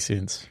make any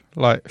sense.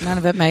 Like None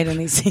of it made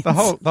any sense.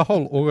 the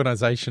whole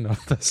organization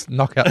of this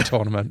knockout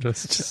tournament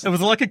is just It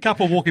was like a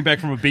couple walking back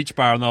from a beach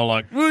bar and they were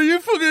like, oh, you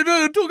fucking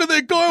talking to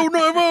that guy all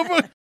night,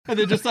 motherfucker. And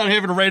they just started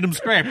having a random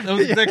scrap. That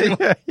was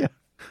exactly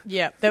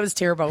Yeah, that was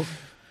terrible.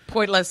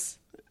 Pointless.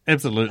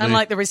 Absolutely.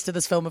 Unlike the rest of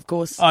this film, of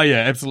course. Oh, yeah,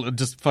 absolutely.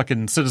 Just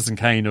fucking Citizen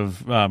Kane of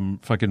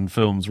fucking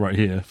films right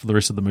here for the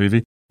rest of the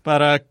movie.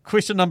 But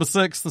question number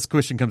 6. This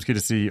question comes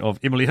courtesy of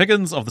Emily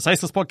Higgins of the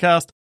Tasteless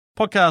podcast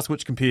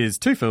which compares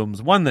two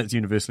films, one that's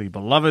universally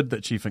beloved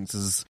that she thinks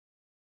is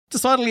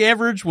decidedly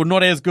average, well,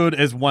 not as good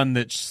as one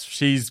that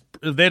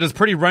that is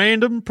pretty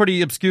random,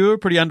 pretty obscure,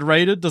 pretty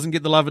underrated, doesn't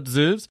get the love it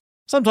deserves.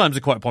 Sometimes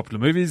they're quite popular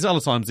movies, other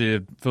times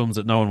they're films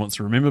that no one wants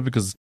to remember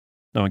because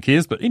no one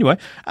cares. But anyway,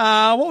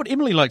 what would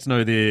Emily like to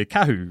know there,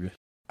 Kahu?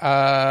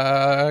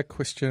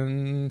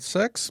 Question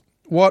 6.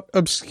 What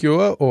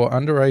obscure or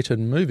underrated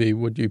movie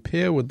would you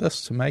pair with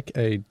this to make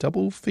a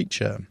double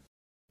feature?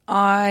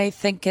 I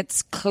think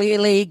it's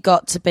clearly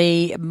got to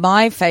be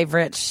my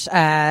favourite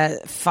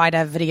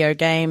fighter video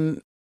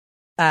game,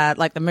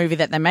 like the movie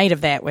that they made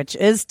of that, which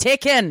is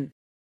Tekken.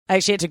 I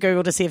actually had to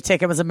Google to see if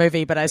Tekken was a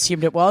movie, but I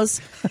assumed it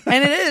was.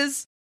 And it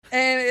is.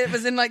 And it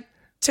was in like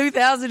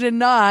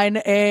 2009,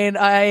 and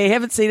I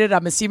haven't seen it.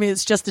 I'm assuming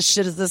it's just as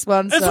shit as this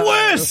one. It's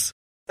worse!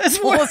 It's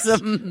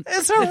awesome.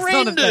 It's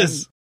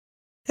horrendous!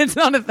 It's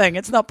not a thing.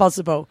 It's not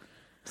possible.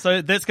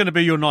 So that's going to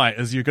be your night,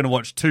 is you're going to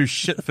watch 2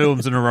 shit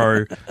films in a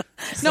row.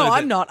 No,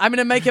 I'm not. I'm going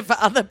to make it for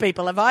other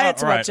people. If I had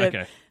to watch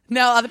it,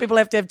 now other people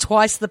have to have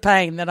twice the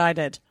pain that I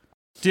did.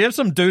 Do you have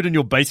some dude in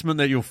your basement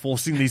that you're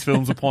forcing these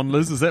films upon,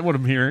 Liz? Is that what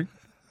I'm hearing?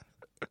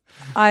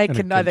 I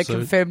can neither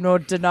confirm nor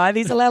deny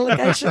these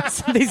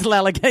allegations. These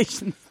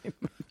allegations.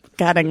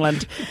 God,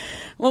 England.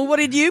 Well, what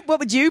would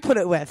you put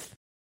it with?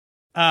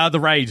 The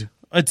Raid.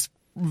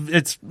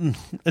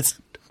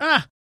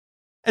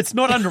 It's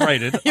not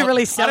underrated. You're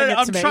really selling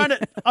it to me.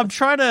 I'm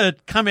trying to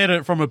come at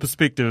it from a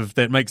perspective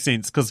that makes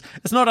sense, because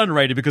it's not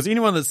underrated, because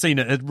anyone that's seen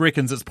it, it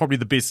reckons it's probably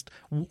the best,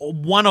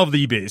 one of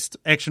the best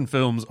action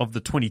films of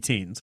the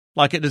 2010s.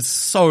 Like, it is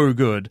so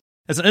good.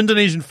 It's an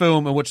Indonesian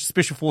film in which a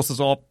special forces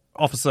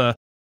officer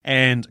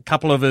and a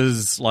couple of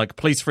his like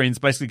police friends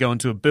basically go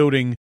into a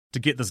building to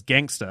get this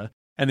gangster,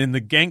 and then the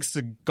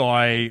gangster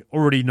guy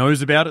already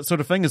knows about it, sort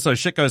of thing, and so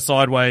shit goes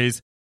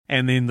sideways,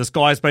 and then this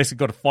guy's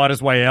basically got to fight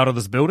his way out of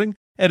this building.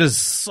 It is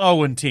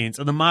so intense,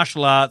 and the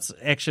martial arts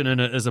action in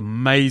it is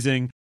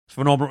amazing. It's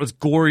phenomenal. It's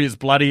gory, it's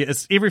bloody,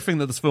 it's everything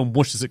that this film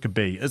wishes it could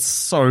be. It's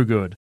so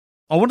good.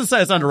 I wouldn't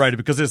say it's underrated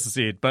because, as I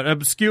said, but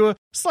obscure,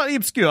 slightly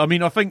obscure. I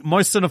mean, I think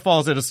most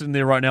cinephiles that are sitting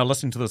there right now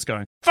listening to this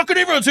going, fucking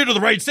everyone's heard of The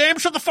Raid, Sam,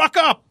 shut the fuck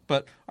up!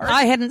 But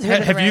I hadn't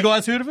heard of Have The you Raid.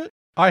 guys heard of it?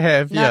 I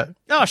have, No. yeah.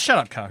 Oh, shut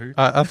up, Kahu.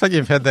 I think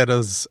you've had that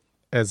as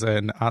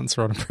an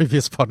answer on a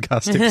previous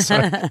podcast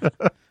episode.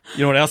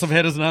 You know what else I've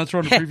had as an answer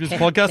on a previous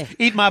podcast?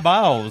 Eat my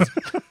bowels.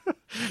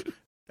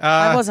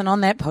 I wasn't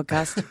on that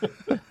podcast.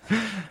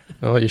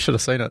 Oh, you should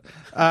have seen it.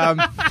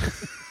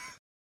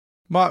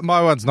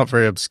 My one's not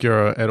very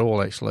obscure at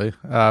all, actually.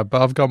 But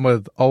I've gone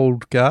with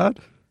Old Guard.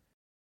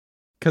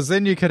 Because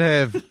then you could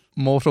have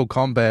Mortal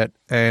Kombat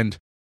and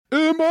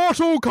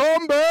Immortal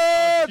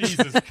Kombat!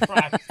 Jesus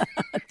Christ.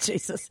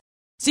 Jesus.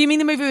 So you mean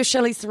the movie with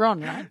Charlize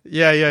Theron, right?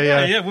 Yeah.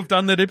 Yeah, we've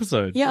done that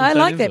episode. Yeah, We've I done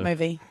like that episode.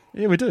 movie.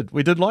 Yeah, we did.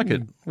 We did like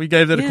it. We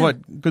gave that a Yeah.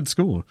 quite good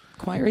score.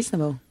 Quite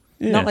reasonable.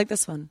 Yeah. Not like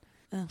this one.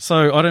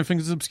 So I don't think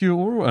it's obscure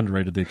or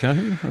underrated there,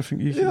 Kahu. I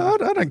think you Yeah, I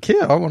don't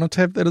care. I wanted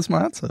to have that as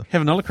my answer.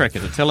 have another crack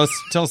at it. Tell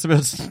us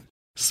about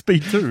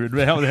Speed 2 and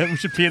how we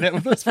should pair that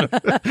with this one.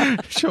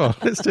 Sure,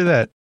 let's do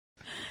that.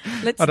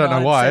 Let's I don't know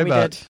not why, say we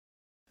but-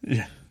 did.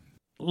 Yeah.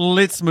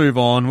 Let's move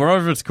on. We're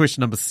over to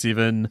question number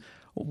 7.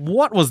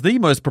 What was the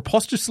most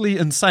preposterously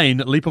insane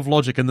leap of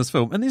logic in this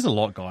film? And there's a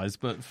lot, guys,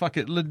 but fuck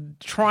it.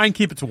 Try and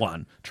keep it to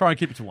one.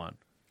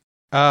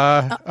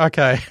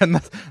 Okay, and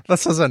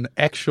this is an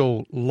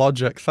actual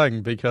logic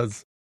thing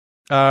because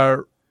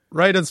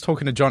Raiden's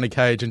talking to Johnny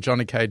Cage, and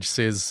Johnny Cage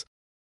says,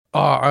 "Oh,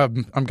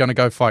 I'm going to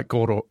go fight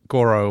Goro,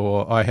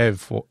 or I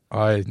have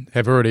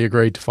already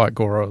agreed to fight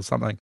Goro or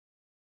something."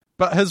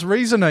 But his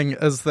reasoning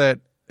is that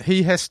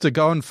he has to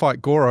go and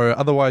fight Goro,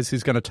 otherwise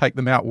he's going to take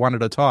them out one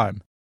at a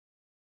time.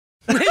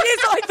 Yes,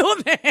 I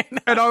thought that.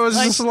 And I was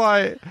just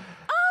like,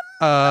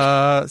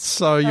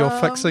 so you're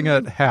fixing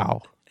it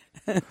how?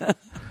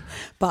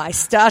 By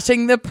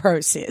starting the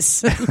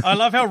process. I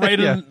love how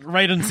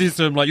Raiden says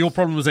to him, like, your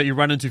problem is that you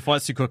run into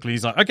fights too quickly.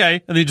 He's like, okay.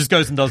 And then he just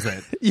goes and does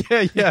that.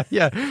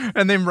 Yeah.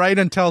 And then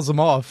Raiden tells him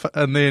off,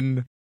 and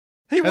then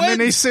He wins. then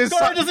he says,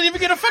 Goro doesn't even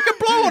get a fucking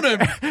blow on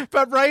him.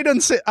 but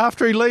Raiden,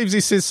 after he leaves,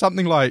 he says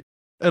something like,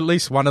 at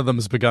least one of them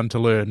has begun to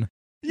learn.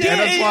 Yeah,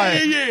 and it's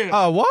like, yeah.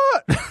 oh,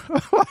 what?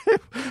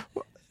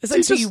 It's Do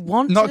like, do just you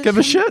want not to give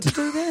a shit? to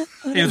do that?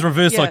 It was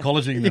reverse Yeah.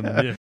 psychology.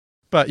 Yeah.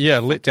 But yeah,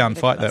 let down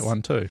fight that Ridiculous.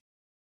 one too.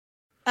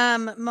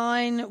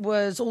 Mine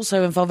was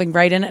also involving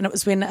Raiden, and it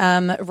was when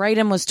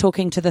Raiden was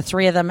talking to the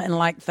three of them in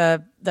like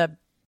the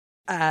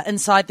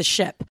inside the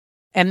ship,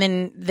 and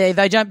then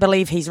they don't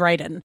believe he's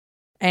Raiden,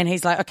 and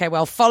he's like, okay,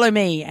 well, follow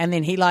me, and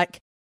then he like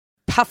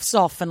puffs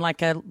off in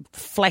like a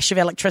flash of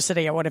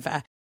electricity or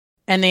whatever,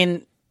 and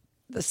then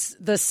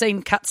the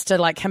scene cuts to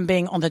like him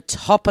being on the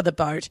top of the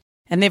boat,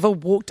 and they've all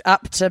walked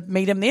up to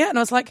meet him there, and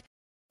I was like,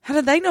 how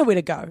did they know where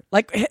to go?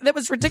 Like, that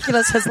was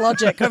ridiculous, his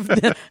logic of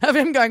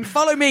him going,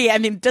 follow me,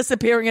 and then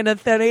disappearing into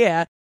thin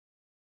air.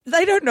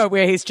 They don't know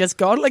where he's just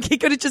gone. Like, he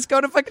could have just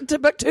gone to fucking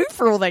Timbuktu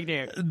for all they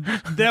knew.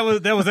 That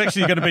was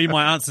actually going to be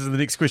my answer to the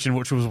next question,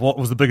 which was what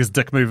was the biggest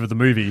dick move of the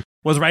movie?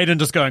 Was Raiden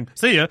just going,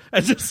 see ya,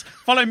 and just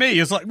follow me?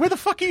 It's like, where the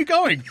fuck are you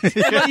going?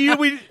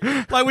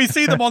 We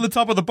see them on the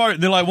top of the boat,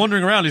 and they're like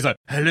wandering around. He's like,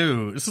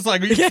 hello. It's just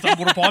like, you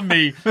stumbled upon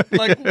me.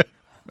 Like,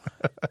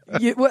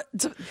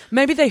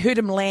 Maybe they heard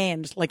him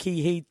land. Like,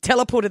 he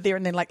teleported there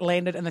and then, like,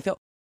 landed, and they thought,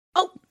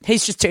 oh,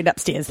 he's just turned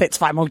upstairs. That's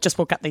fine. We'll just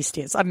walk up these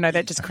stairs. I don't know.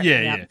 That just cracked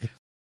me up.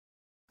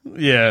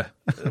 Yeah,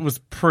 it was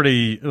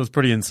pretty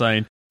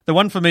insane. The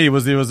one for me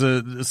was there was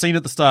a scene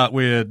at the start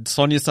where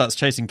Sonya starts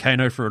chasing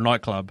Kano through a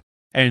nightclub,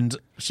 and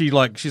she's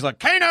like,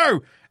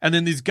 Kano! And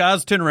then these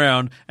guards turn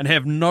around and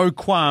have no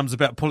qualms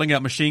about pulling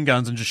out machine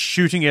guns and just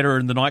shooting at her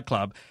in the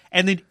nightclub.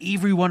 And then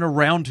everyone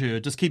around her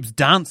just keeps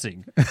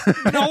dancing.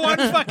 No one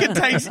fucking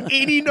takes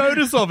any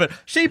notice of it.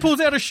 She pulls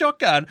out a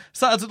shotgun,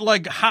 starts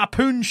like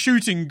harpoon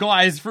shooting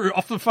guys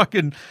off the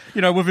fucking,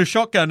 with her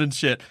shotgun and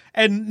shit.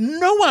 And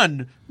no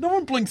one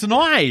blinks an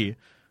eye.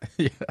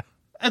 Yeah.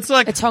 It's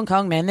like, It's Hong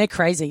Kong, man. They're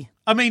crazy.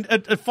 I mean,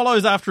 it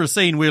follows after a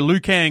scene where Liu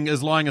Kang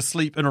is lying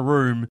asleep in a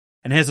room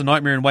and has a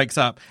nightmare and wakes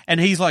up, and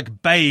he's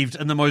like bathed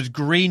in the most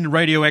green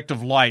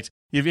radioactive light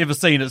you've ever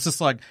seen. It's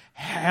just like,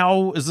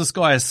 how is this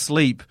guy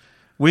asleep?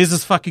 Where's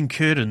his fucking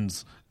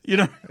curtains?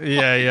 Yeah.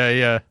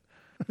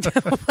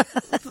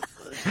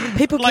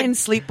 People Like- can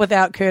sleep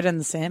without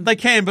curtains, Sam. They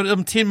can, but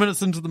I'm 10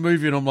 minutes into the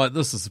movie and I'm like,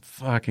 this is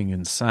fucking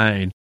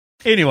insane.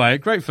 Anyway,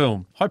 great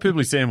film.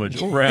 Hyperbole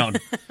sandwich all round.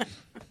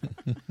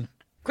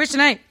 Question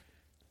 8.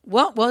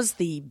 What was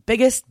the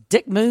biggest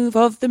dick move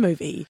of the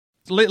movie?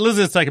 Liz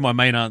has taken my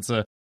main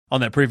answer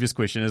on that previous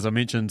question, as I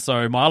mentioned.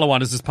 So my other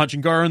one is just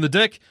punching Goro in the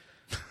dick.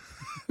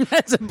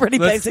 That's a pretty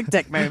basic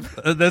dick move.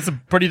 That's a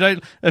pretty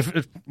if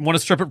you want to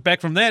strip it back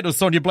from that, it was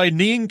Sonya Blade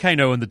kneeing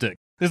Kano in the dick.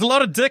 There's a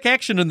lot of dick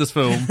action in this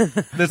film.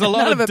 There's a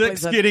lot None of of it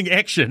dicks pleasant. getting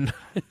action.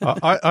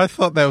 I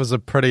thought that was a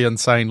pretty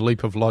insane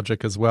leap of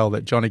logic as well,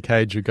 that Johnny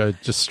Cage would go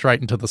just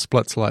straight into the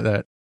splits like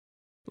that.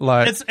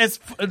 Like, It's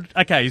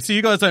okay. So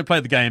you guys don't play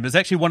the game. It's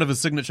actually one of his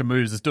signature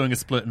moves is doing a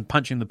split and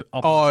punching the Oh,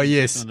 opposite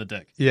yes. person in the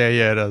dick. yeah,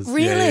 it is. Yeah,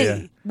 Really?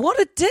 yeah. What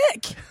a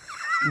dick.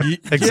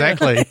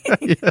 Exactly.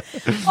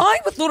 I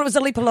thought it was a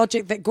leap of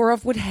logic that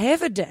Gorov would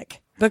have a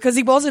dick because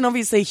he wasn't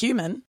obviously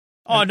human.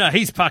 Oh no,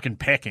 he's fucking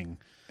packing.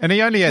 And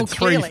he only had Well,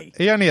 clearly.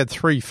 He only had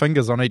 3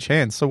 fingers on each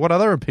hand. So what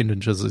other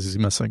appendages is he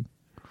missing?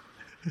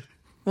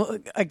 Well,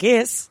 I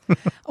guess.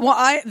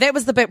 That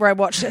was the bit where I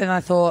watched it and I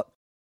thought,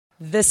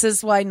 this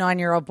is why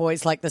 9-year-old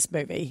boys like this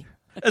movie.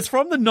 It's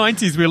from the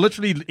 90s where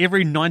literally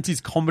every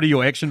 90s comedy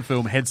or action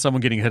film had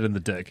someone getting hit in the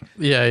dick.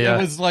 Yeah.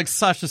 It was like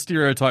such a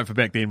stereotype for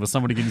back then, was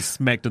somebody getting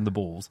smacked in the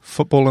balls.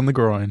 Football in the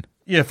groin.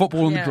 Yeah,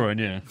 football in Yeah. the groin,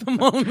 yeah.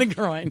 On the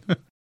groin.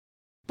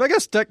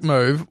 Biggest dick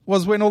move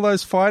was when all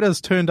those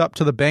fighters turned up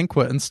to the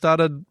banquet and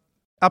started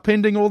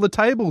upending all the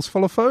tables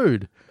full of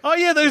food. Oh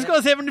yeah, those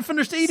guys haven't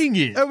finished eating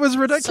yet. It was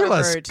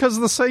ridiculous So rude. because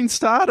the scene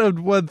started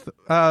with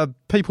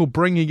people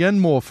bringing in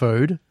more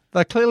food.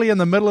 They're clearly in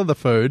the middle of the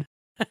food,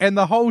 and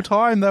the whole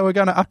time they were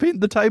going to upend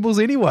the tables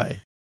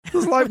anyway. It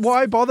was like,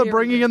 why bother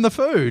bringing in the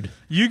food?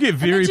 You get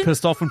very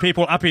pissed off when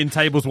people upend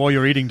tables while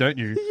you're eating, don't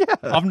you? Yeah.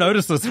 I've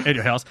noticed this at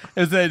your house.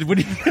 Is that when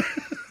you...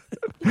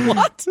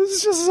 What? It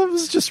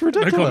was just No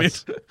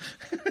ridiculous.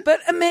 comment. But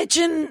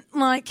imagine,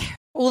 like,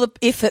 all the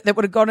effort that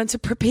would have gone into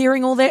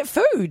preparing all that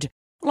food.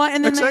 Like,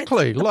 and then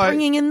Exactly, they like-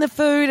 bringing in the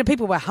food, and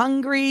people were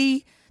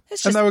hungry.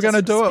 That's And just they were going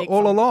to do it all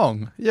disrespectful.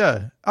 along.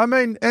 Yeah. I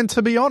mean, and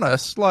to be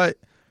honest, like,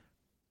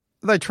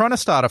 they trying to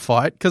start a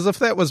fight? Because if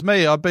that was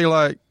me, I'd be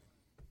like,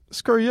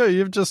 screw you,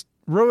 you've just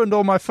ruined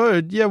all my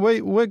food. Yeah,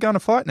 we're going to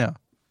fight now.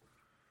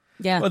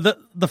 Yeah. Well,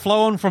 the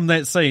flow on from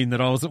that scene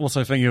that I was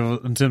also thinking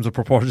of in terms of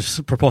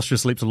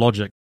preposterous leaps of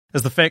logic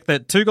is the fact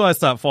that 2 guys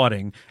start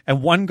fighting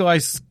and one guy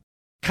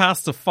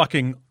casts a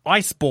fucking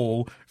ice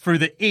ball through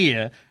the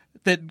air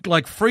that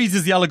like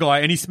freezes the other guy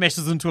and he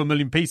smashes into a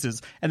million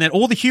pieces, and then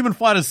all the human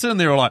fighters sitting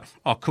there are like,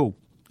 oh cool,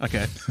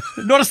 okay.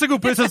 Not a single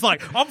person's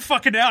like, I'm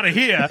fucking out of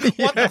here.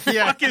 What the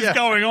fuck is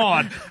going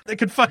on? They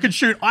can fucking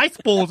shoot ice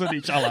balls at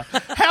each other.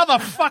 How the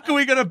fuck are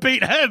we going to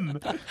beat him?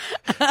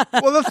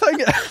 Well, the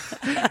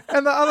thing,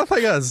 and the other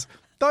thing is,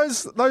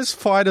 those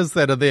fighters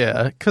that are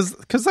there, because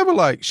they were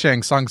like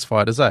Shang Tsung's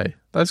fighters, eh?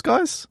 Those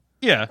guys?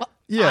 Yeah.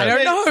 Yeah. I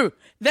don't know.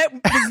 That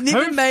was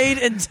never made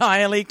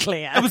entirely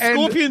clear. It was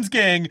Scorpion's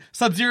gang,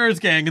 Sub-Zero's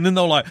gang, and then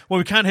they're like, well,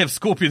 we can't have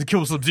Scorpion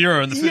kill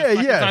Sub-Zero in the first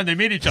fucking time they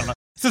met each other.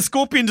 So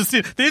Scorpion just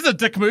said, there's a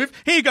dick move.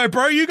 Here you go,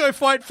 bro. You go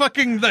fight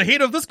fucking the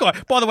head of this guy.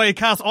 By the way, he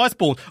casts ice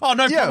balls. Oh,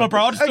 no problem,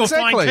 bro. I'll just do a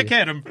flying kick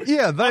at him.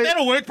 Yeah,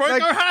 that'll work, bro. They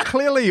Go hard.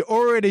 clearly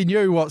already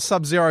knew what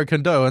Sub-Zero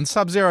can do, and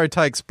Sub-Zero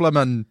takes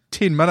blimmin'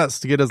 10 minutes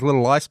to get his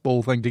little ice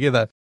ball thing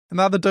together. And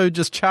the other dude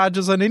just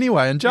charges in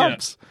anyway and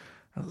jumps.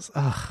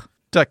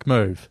 Dick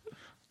move.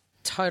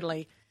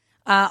 Totally.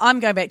 I'm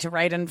going back to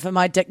Raiden for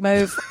my dick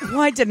move.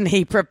 Why didn't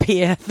he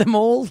prepare them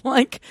all?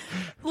 Like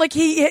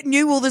he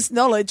knew all this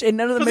knowledge and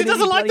none of them. Because he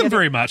doesn't like them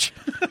very much.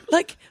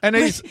 And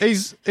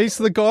he's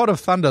the god of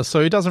thunder,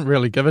 so he doesn't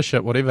really give a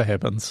shit whatever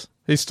happens.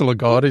 He's still a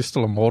god. He's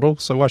still immortal.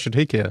 So why should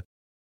he care?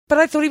 But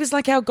I thought he was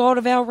like our god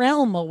of our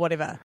realm or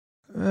whatever.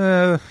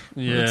 Yeah,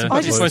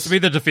 he's supposed to be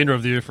the defender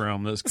of the Earth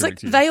realm. That's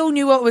correct. They all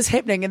knew what was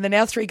happening, and then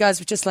our three guys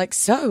were just like,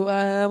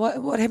 "So,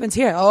 what happens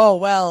here? Oh,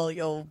 well,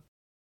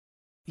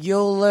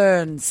 you'll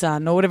learn,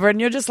 son, or whatever." And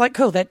you're just like,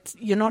 "Cool, that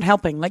you're not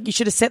helping. Like, you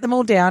should have set them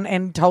all down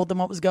and told them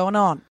what was going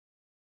on."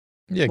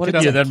 Yeah,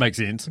 that makes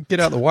sense.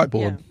 Get out the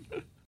whiteboard. Yeah.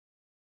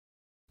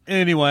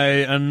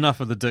 Anyway,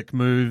 enough of the dick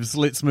moves.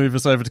 Let's move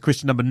us over to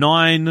question number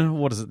 9.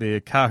 What is it there,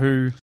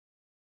 Kahu?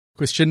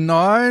 Question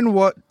 9.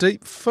 What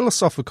deep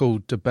philosophical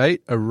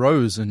debate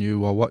arose in you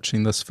while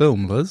watching this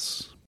film,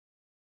 Liz?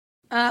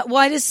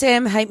 Why does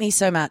Sam hate me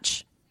so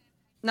much?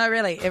 No,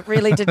 really. It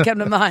really did come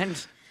to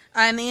mind.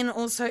 And then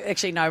also,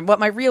 actually, no, what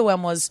my real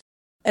one was,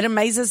 it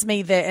amazes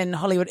me that in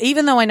Hollywood,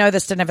 even though I know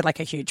this didn't have like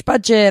a huge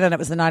budget and it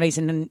was the 90s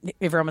and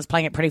everyone was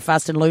playing it pretty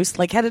fast and loose,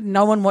 like how did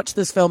no one watch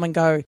this film and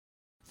go,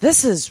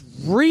 this is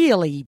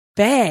really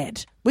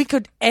bad. We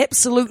could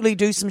absolutely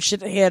do some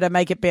shit here to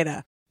make it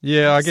better.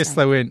 Yeah, I guess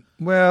they went,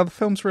 well, the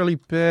film's really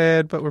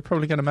bad, but we're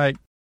probably going to make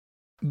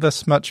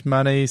this much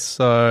money,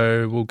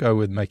 so we'll go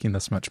with making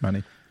this much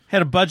money.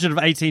 Had a budget of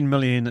 18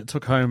 million. It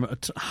took home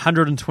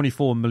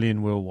 124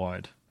 million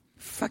worldwide.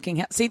 Fucking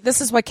hell. See, this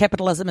is why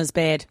capitalism is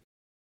bad.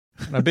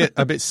 I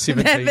bet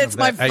 17 That's of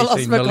that my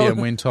 18 million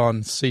went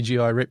on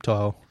CGI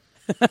reptile.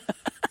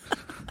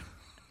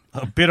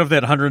 A bit of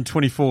that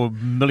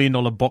 $124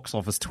 million box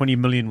office, 20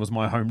 million was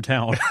my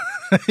hometown.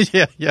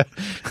 Yeah.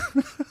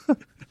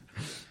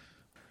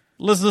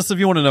 Listeners, if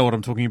you want to know what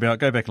I'm talking about,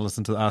 go back and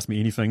listen to Ask Me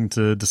Anything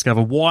to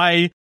discover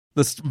why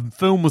this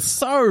film was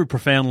so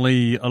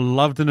profoundly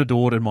loved and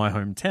adored in my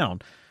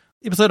hometown.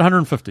 Episode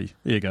 150.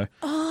 There you go.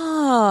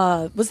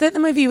 Oh, was that the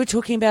movie you were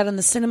talking about in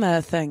the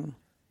cinema thing?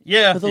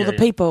 Yeah. With all the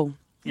people?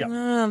 Yeah.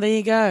 Oh, there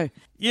you go.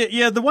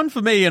 Yeah, the one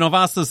for me, and I've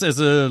asked this as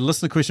a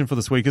listener question for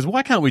this week, is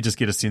why can't we just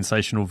get a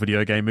sensational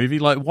video game movie?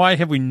 Like, why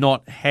have we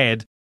not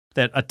had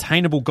that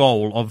attainable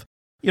goal of,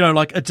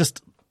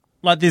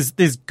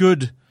 there's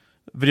good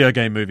video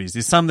game movies.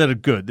 There's some that are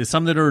good. There's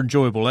some that are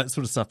enjoyable, that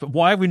sort of stuff. But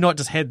why have we not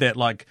just had that,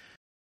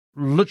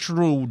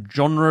 literal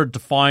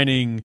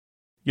genre-defining,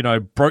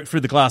 broke through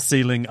the glass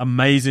ceiling,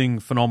 amazing,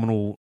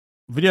 phenomenal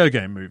video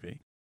game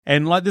movie?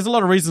 And, there's a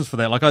lot of reasons for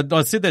that.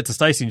 I said that to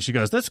Stacey, and she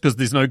goes, that's because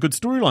there's no good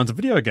storylines of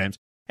video games.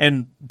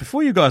 And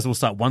before you guys all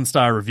start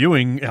one-star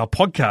reviewing our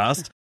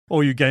podcast,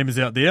 all you gamers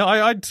out there,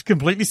 I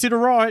completely said it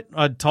right.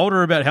 I told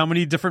her about how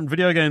many different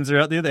video games are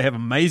out there that have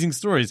amazing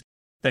stories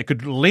that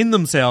could lend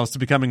themselves to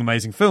becoming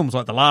amazing films,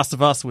 like The Last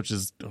of Us, which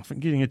is often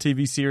getting a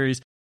TV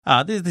series.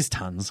 There's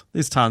tons.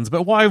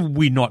 But why have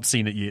we not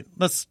seen it yet?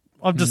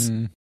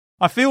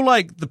 I feel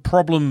like the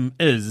problem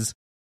is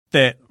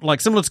that,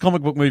 similar to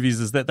comic book movies,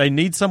 is that they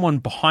need someone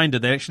behind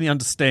it that actually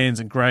understands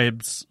and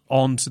grabs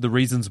onto the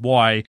reasons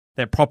why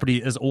that property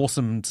is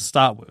awesome to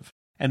start with,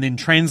 and then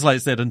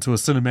translates that into a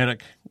cinematic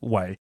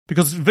way.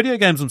 Because video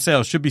games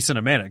themselves should be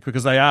cinematic,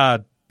 because they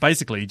are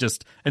basically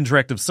just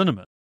interactive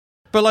cinema.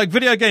 But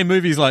video game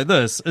movies like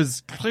this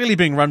is clearly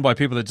being run by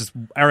people that just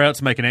are out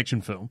to make an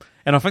action film.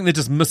 And I think they're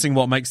just missing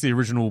what makes the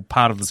original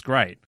part of this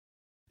great.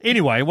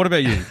 Anyway, what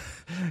about you?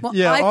 Well,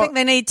 yeah, I think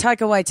they need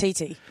Taika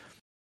Waititi.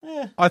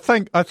 I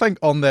think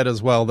on that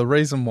as well, the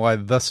reason why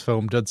this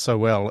film did so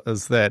well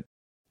is that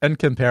in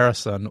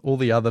comparison, all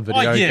the other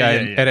video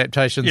game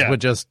adaptations were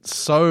just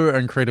so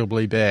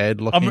incredibly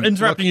bad. I'm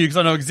interrupting you because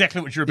I know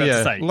exactly what you're about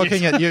to say.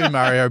 Looking at you,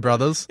 Mario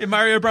Brothers.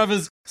 Mario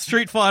Brothers,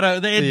 Street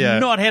Fighter, they had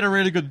not had a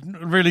really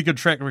good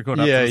track record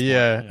up to this point.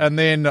 Yeah. And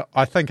then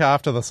I think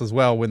after this as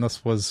well, when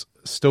this was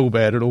still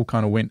bad, it all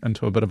kind of went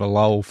into a bit of a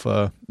lull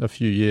for a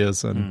few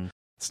years, and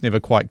it's never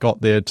quite got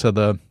there to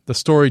the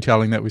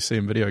storytelling that we see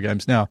in video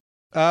games now.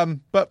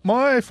 But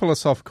my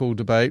philosophical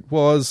debate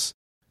was,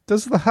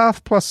 does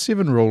the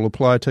 7 rule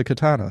apply to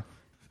Katana?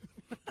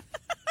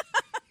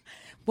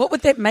 What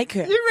would that make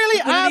her? You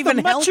really are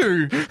the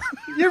Machu.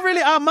 You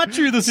really are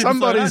Machu this episode.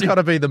 Somebody's got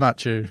to be the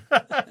Machu.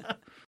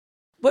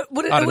 It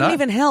wouldn't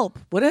even help,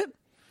 would it?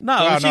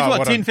 No,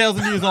 she's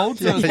 10,000 years old?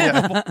 So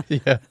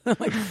yeah.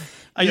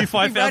 Are you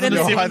 5,000?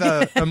 You're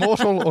either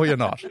immortal or you're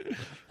not.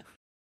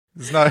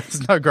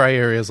 There's no grey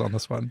areas on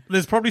this one.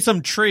 There's probably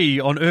some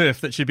tree on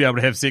Earth that she'd be able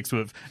to have sex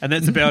with, and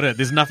that's about it.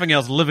 There's nothing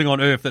else living on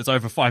Earth that's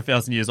over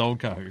 5,000 years old,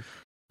 Kahu.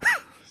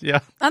 Yeah.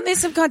 Aren't there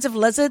some kinds of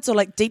lizards or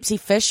like deep sea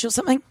fish or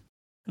something?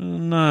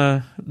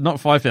 No, not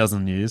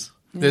 5,000 years.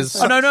 There's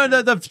Oh, no,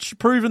 they've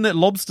proven that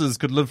lobsters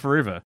could live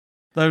forever.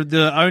 They're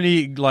the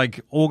only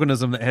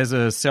organism that has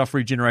a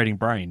self-regenerating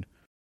brain.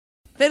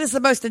 That is the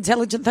most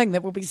intelligent thing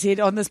that will be said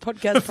on this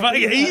podcast.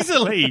 probably ever.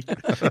 Easily.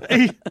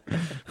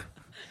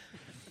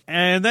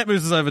 And that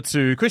moves us over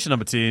to question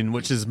number 10,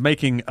 which is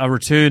making a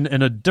return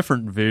in a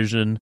different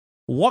version.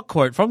 What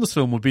quote from this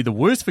film would be the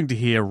worst thing to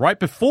hear right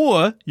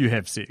before you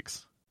have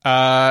sex?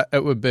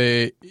 it would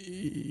be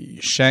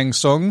Shang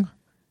Tsung,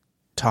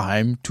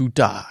 time to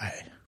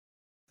die.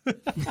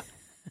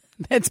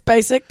 That's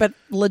basic, but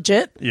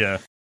legit. Yeah.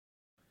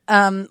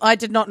 I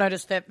did not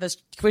notice that this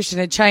question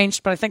had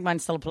changed, but I think mine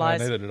still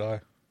applies. Neither did I.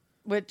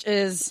 Which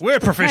is... We're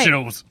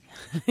professionals.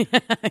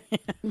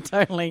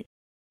 Totally.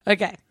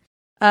 Okay.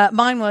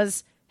 Mine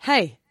was,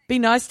 hey, be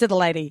nice to the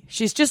lady.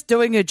 She's just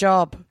doing her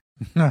job.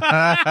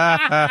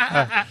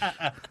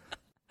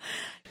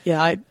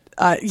 Yeah,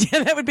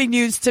 that would be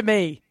news to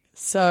me.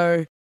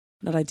 So,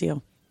 not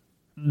ideal.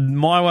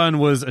 My one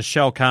was a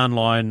Shao Kahn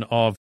line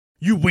of,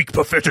 "You weak,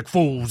 pathetic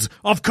fools,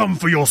 I've come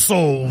for your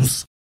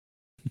souls."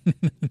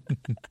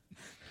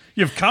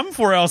 You've come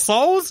for our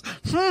souls?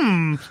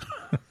 I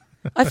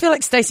feel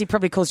like Stacey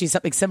probably calls you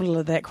something similar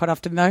to that quite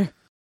often, though.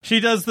 She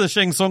does the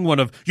Shang Tsung one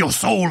of, "Your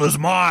soul is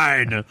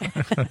mine."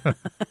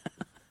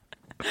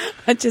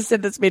 I just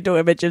said this mental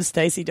image of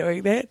Stacey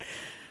doing that.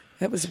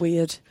 That was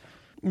weird.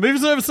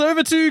 Moves us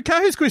over to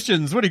Kahu's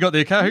questions. What do you got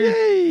there, Kahu?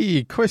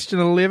 Yay! Question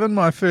 11,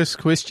 my first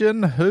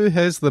question. Who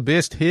has the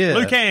best hair?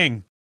 Liu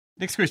Kang.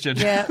 Next question.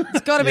 Yeah,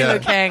 it's got to be Yeah. Liu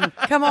Kang.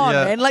 Come on,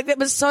 Yeah. man. Like, that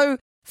was so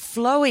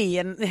flowy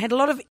and it had a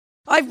lot of...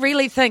 I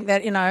really think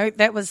that,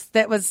 that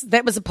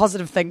was a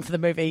positive thing for the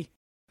movie.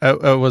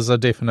 It was a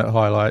definite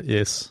highlight,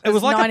 yes. It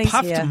was like a 90s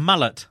puffed hair.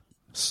 mullet.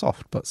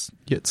 Soft, but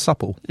yet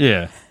supple.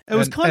 Yeah. It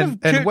was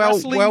and Kurt well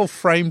Russell-y.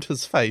 framed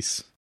his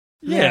face.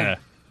 Yeah.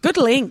 Good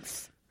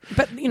length.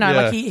 But, Yeah.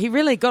 like he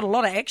really got a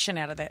lot of action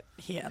out of that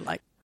here.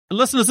 Like,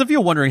 Listeners, if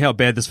you're wondering how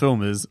bad this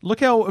film is, look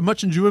how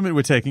much enjoyment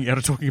we're taking out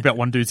of talking about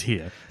one dude's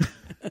hair.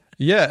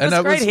 Yeah, and that's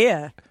it great was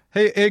hair.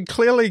 he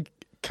clearly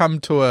come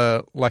to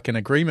an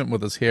agreement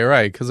with his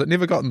hair, because it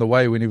never got in the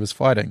way when he was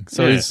fighting.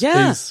 So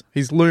Yeah.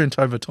 he's learnt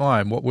over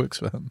time what works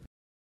for him.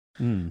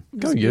 It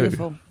Go was you.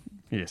 beautiful.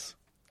 Yes.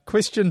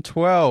 Question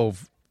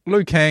 12.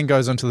 Liu Kang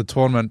goes into the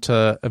tournament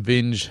to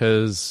avenge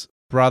his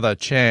brother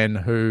Chan,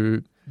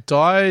 who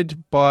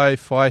died by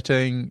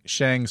fighting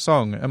Shang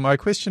Tsung. And my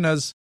question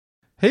is,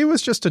 he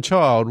was just a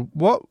child.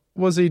 What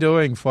was he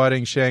doing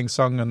fighting Shang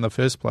Tsung in the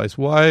first place?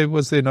 Why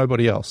was there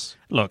nobody else?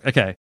 Look,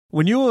 okay.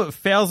 When you're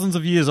thousands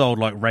of years old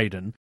like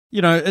Raiden,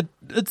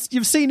 it's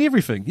you've seen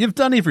everything. You've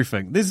done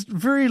everything. There's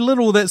very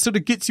little that sort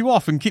of gets you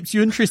off and keeps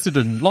you interested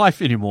in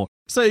life anymore.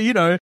 So,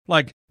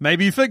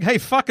 maybe you think, hey,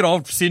 fuck it,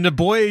 I'll send a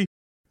boy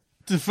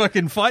to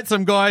fucking fight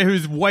some guy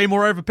who's way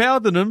more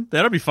overpowered than him.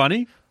 That'll be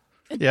funny.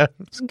 Yeah,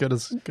 it's good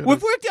as good.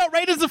 We've worked out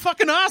Raiden's a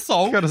fucking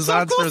asshole. Got his So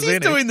of answer course as he's any.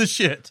 doing the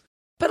shit.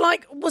 But,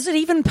 like, was it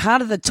even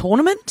part of the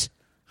tournament?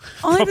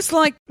 I was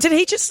like,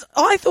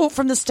 I thought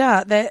from the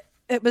start that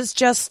it was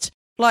just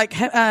like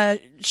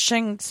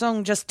Shang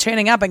Tsung just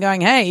turning up and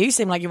going, hey, you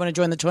seem like you want to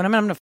join the tournament.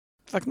 I'm going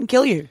to fucking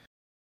kill you.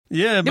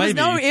 Yeah, There maybe. was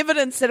no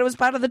evidence that it was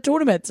part of the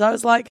tournament. So I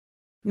was like,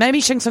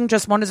 maybe Shang Tsung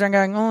just wanders around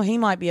going, oh, he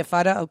might be a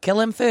fighter. I'll kill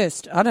him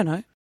first. I don't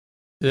know.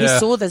 He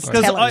saw this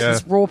talent,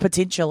 this raw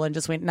potential and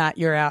just went, nah,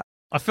 you're out.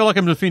 I feel like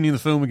I'm defending the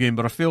film again,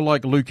 but I feel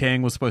like Liu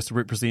Kang was supposed to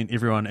represent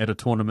everyone at a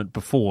tournament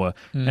before,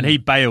 and he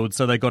bailed,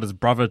 so they got his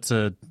brother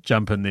to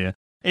jump in there.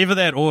 Either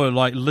that or,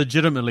 like,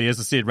 legitimately, as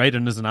I said,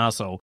 Raiden is an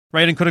asshole.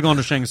 Raiden could have gone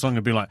to Shang Tsung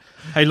and been like,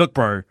 hey, look,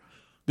 bro,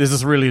 there's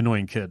this really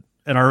annoying kid,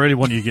 and I really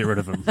want you to get rid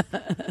of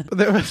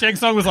him. Shang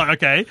Tsung was like,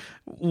 okay,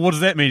 what does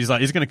that mean? He's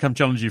like, he's going to come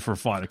challenge you for a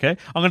fight, okay?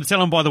 I'm going to tell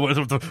him, by the way,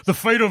 the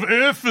fate of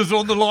Earth is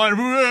on the line.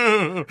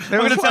 I'm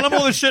going to tell him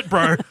all the shit,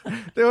 bro.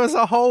 There was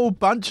a whole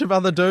bunch of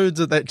other dudes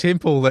at that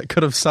temple that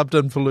could have subbed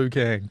in for Liu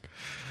Kang.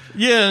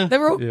 They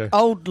were all Yeah.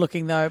 old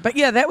looking though. But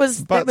yeah, that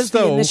was But the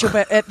still. initial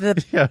bit at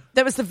the Yeah.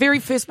 that was the very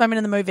first moment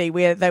in the movie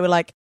where they were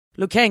like,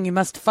 Liu Kang, you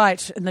must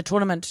fight in the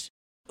tournament.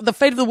 The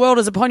fate of the world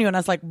is upon you. And I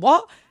was like,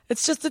 what?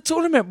 It's just a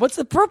tournament. What's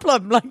the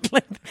problem? Like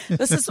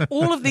this is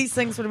all of these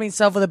things would have been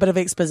solved with a bit of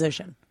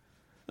exposition.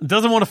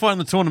 Doesn't want to fight in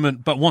the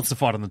tournament, but wants to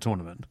fight in the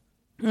tournament.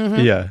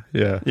 Yeah.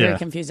 Very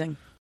confusing.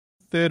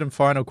 Third and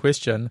final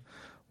question.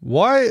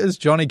 Why is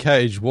Johnny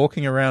Cage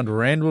walking around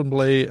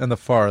randomly in the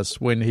forest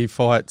when he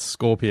fights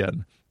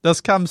Scorpion? This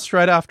comes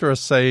straight after a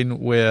scene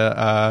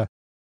where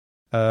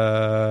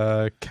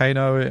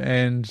Kano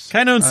and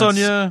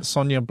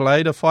Sonya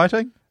Blade are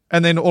fighting,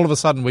 and then all of a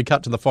sudden we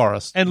cut to the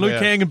forest. And Liu where-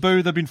 Kang and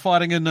Boo, they've been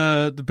fighting in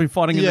the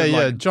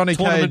Johnny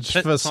tournament Cage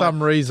pit for type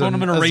some reason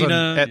tournament isn't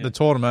arena at the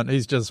tournament.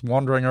 He's just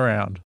wandering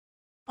around.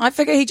 I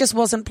figure he just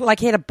wasn't like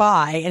he had a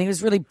buy and he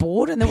was really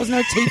bored and there was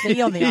no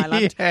TV on the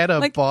island. He had a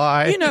Like,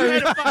 buy. You know,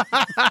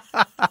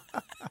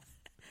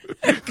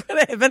 it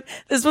could happen.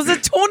 This was a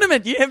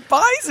tournament. You have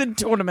buys in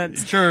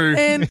tournaments. True.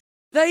 And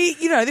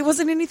there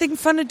wasn't anything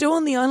fun to do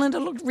on the island. It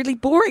looked really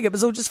boring. It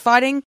was all just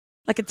fighting.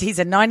 Like he's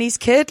a 90s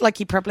kid. Like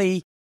he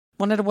probably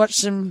wanted to watch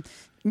some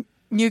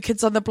New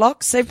Kids on the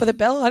Block, Saved by the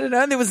Bell. I don't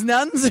know. And there was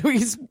none, so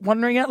he's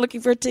wandering out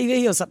looking for a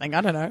TV or something.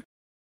 I don't know.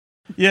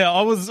 Yeah,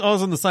 I was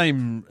in the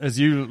same as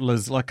you,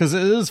 Liz. Like, because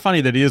it is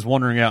funny that he is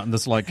wandering out in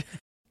this like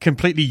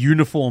completely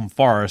uniform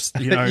forest.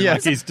 You know, Yeah.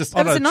 like he's just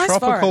It was on a nice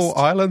tropical forest.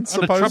 island, on a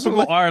supposedly.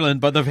 tropical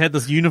island, but they've had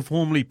this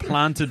uniformly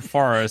planted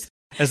forest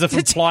as if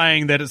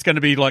implying that it's going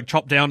to be like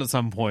chopped down at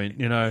some point.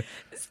 You know,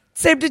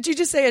 Sam, did you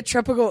just say a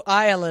tropical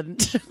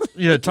island?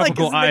 yeah,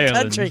 tropical like, isn't it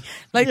island. country?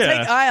 Like, Yeah.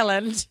 take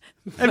Ireland.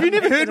 Have you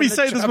never Make heard it me in the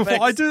say this before?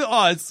 tropics. I do.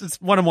 Oh, it's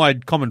one of my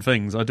common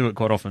things. I do it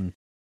quite often.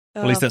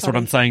 At least that's what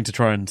I'm saying to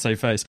try and save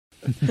face.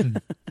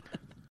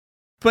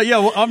 But yeah,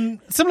 well,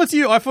 similar to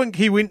you. I think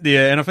he went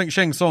there, and I think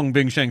Shang Tsung,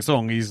 being Shang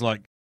Tsung, he's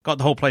like got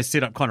the whole place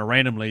set up kind of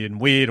randomly and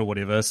weird or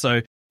whatever.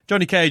 So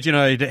Johnny Cage, you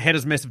know, he had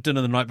his massive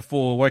dinner the night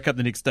before, woke up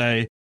the next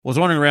day, was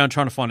wandering around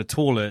trying to find a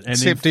toilet, and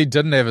Except he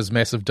didn't have his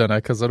massive dinner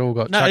because it all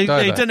got no, chucked he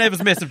over. didn't have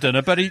his massive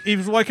dinner, but he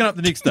was woken up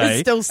the next He's day.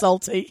 still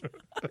salty.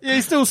 Yeah,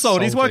 he's still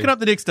sold. He's Salty. woken up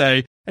the next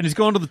day and he's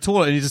gone to the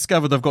toilet and he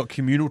discovered they've got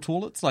communal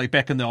toilets like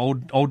back in the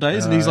old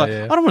days. And he's like,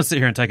 yeah. I don't want to sit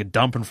here and take a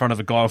dump in front of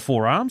a guy with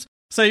 4 arms.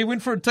 So he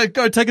went for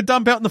go take a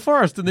dump out in the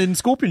forest, and then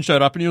Scorpion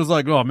showed up and he was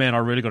like, oh man, I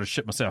really got to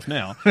shit myself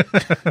now.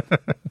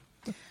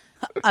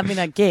 I mean,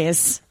 I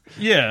guess.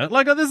 Yeah,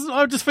 like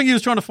I just think he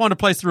was trying to find a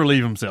place to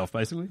relieve himself,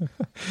 basically.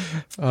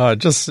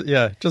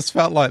 Just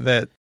felt like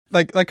that.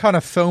 Like they kind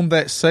of filmed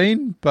that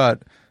scene,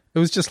 but it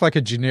was just like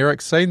a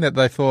generic scene that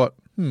they thought,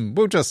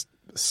 we'll just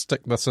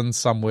stick this in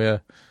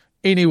somewhere,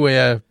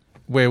 anywhere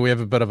where we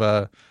have a bit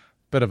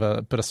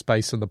of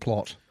space in the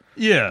plot.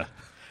 Yeah.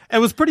 It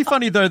was pretty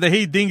funny, though, that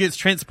he then gets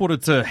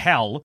transported to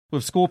hell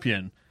with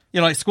Scorpion. You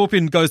know, like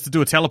Scorpion goes to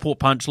do a teleport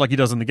punch like he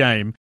does in the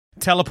game,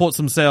 teleports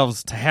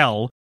themselves to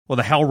hell, or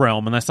the hell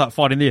realm, and they start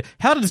fighting there.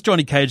 How does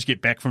Johnny Cage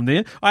get back from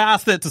there? I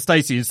asked that to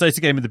Stacey, and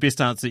Stacey gave me the best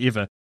answer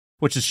ever,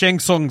 which is Shang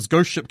Tsung's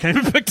ghost ship came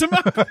and picked him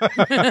up.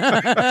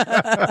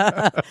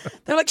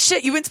 They're like,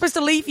 shit, you weren't supposed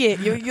to leave yet.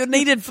 You're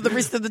needed for the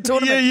rest of the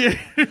tournament.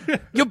 yeah.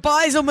 Your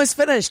buy's almost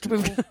finished.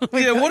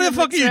 Yeah, what the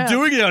fuck are you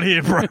doing out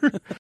here, bro?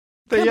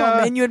 Come on,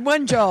 man, you had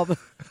one job.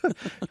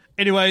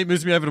 Anyway, it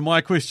moves me over to my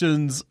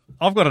questions.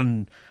 I've got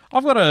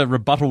a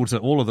rebuttal to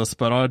all of this,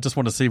 but I just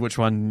want to see which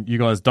one you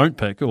guys don't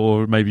pick,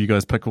 or maybe you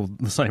guys pick all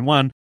the same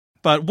one.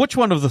 But which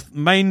one of the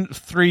main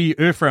 3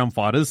 Earthrealm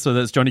fighters, so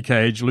that's Johnny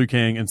Cage, Liu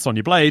Kang, and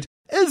Sonya Blade,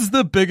 is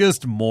the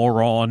biggest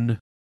moron?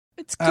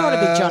 It's got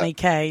to be Johnny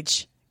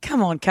Cage.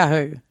 Come on,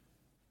 Kahu.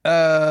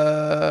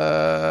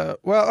 Well,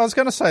 I was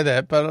going to say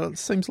that, but it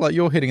seems like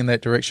you're heading in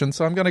that direction,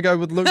 so I'm going to go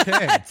with Liu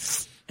Kang.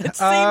 It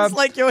seems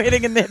like you're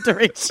heading in that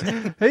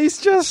direction.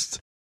 He's just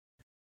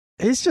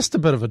a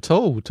bit of a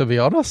tool, to be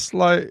honest.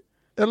 Like,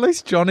 at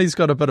least Johnny's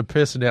got a bit of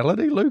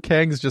personality. Liu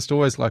Kang's just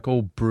always like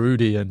all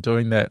broody and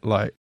doing that,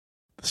 like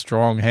the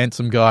strong,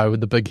 handsome guy with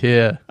the big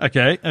hair.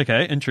 Okay,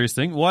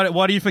 interesting.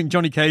 Why do you think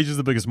Johnny Cage is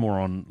the biggest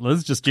moron,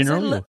 Liz? Just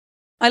generally?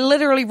 I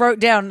literally wrote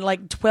down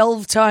like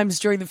 12 times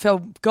during the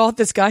film, God,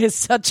 this guy is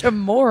such a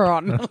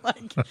moron.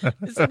 Like,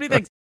 there's so many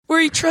things. Where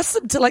he trusts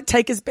him to like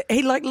take his,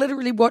 he like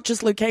literally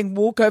watches Liu Kang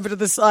walk over to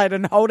the side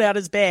and hold out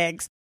his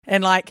bags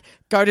and like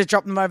go to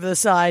drop them over the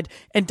side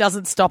and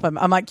doesn't stop him.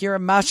 I'm like, you're a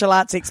martial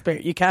arts expert.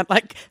 You can't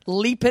like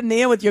leap in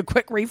there with your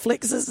quick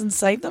reflexes and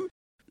save them.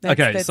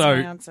 That's so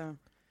my answer.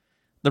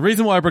 The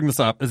reason why I bring this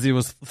up is there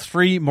was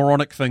 3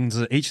 moronic things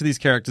that each of these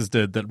characters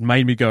did that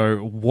made me go,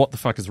 what the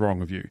fuck is wrong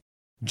with you?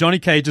 Johnny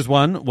Cage's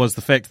one was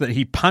the fact that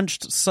he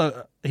punched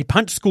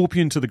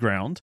Scorpion to the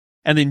ground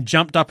and then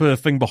jumped up a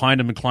thing behind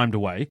him and climbed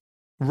away.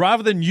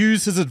 Rather than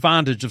use his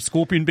advantage of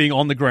Scorpion being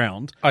on the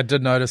ground, I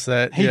did notice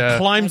that. he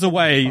climbs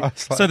away I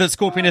was like, so that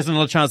Scorpion has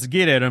another chance to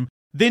get at him,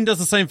 then does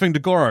the same thing to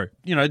Goro.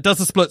 You know, does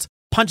the splits,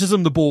 punches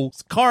him the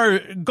balls.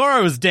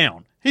 Goro is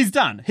down. He's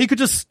done. He could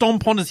just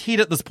stomp on his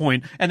head at this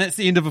point, and that's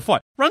the end of a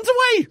fight. Runs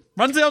away!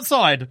 Runs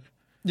outside.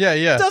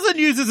 Yeah. Doesn't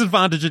use his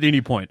advantage at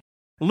any point.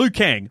 Liu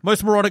Kang,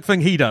 most moronic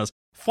thing he does.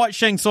 Fights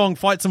Shang Tsung,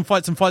 fights him,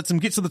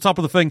 gets to the top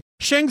of the thing.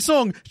 Shang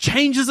Tsung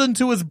changes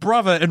into his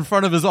brother in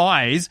front of his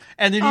eyes,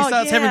 and then he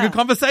starts having a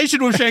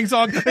conversation with Shang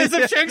Tsung as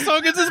if Shang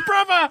Tsung is his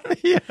brother.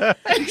 Yeah.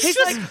 He's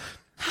like,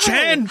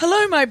 Chan.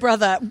 hello, my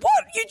brother.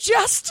 What? You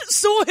just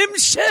saw him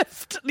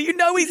shift. You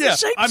know he's a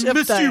shapeshifter. I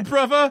miss you,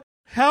 brother.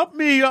 Help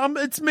me.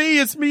 It's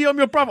me. I'm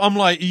your brother. I'm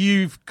like,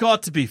 you've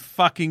got to be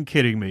fucking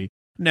kidding me.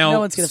 Now,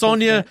 No one's gonna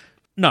Sonya,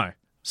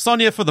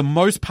 Sonya for the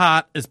most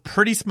part is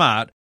pretty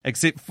smart,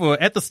 except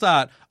for at the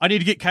start, I need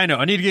to get Kano.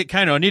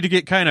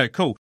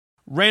 Cool.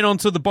 Ran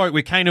onto the boat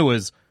where Kano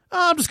is.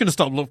 I'm just going to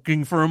stop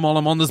looking for him while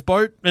I'm on this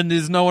boat, and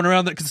there's no one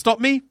around that can stop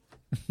me.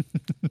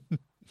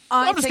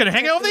 I'm just going to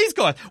hang out with these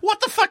guys. What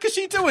the fuck is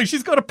she doing?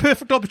 She's got a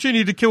perfect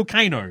opportunity to kill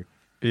Kano.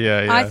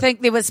 Yeah. I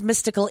think there was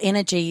mystical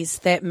energies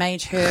that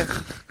made her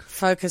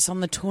focus on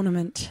the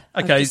tournament.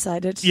 Okay. I've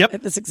decided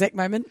at this exact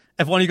moment.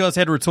 If one of you guys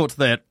had to retort to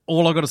that,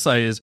 all I've got to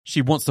say is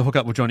she wants to hook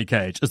up with Johnny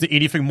Cage. Is there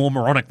anything more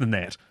moronic than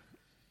that?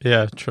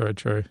 Yeah, true.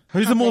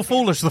 Who's the more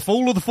foolish, the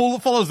fool or the fool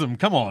that follows him?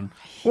 Come on.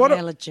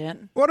 Legit.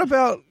 What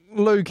about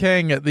Liu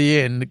Kang at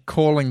the end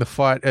calling the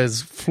fight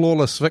as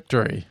flawless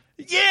victory?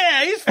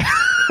 Yeah, he's...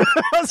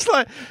 I was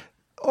like,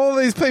 all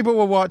these people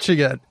were watching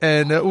it,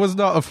 and it was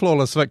not a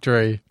flawless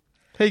victory.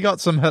 He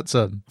got some hits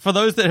in. For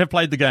those that have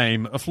played the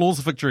game, a flawless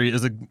victory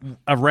is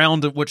a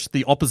round at which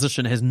the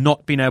opposition has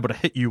not been able to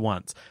hit you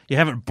once. You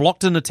haven't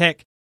blocked an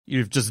attack,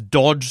 you've just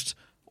dodged,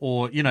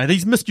 or,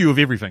 he's missed you of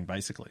everything,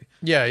 basically.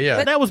 Yeah.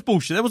 But that was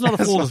bullshit. That was not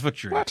a flawless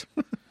victory. What?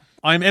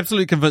 I'm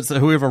absolutely convinced that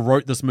whoever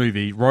wrote this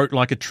movie wrote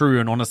like a true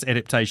and honest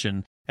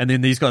adaptation, and then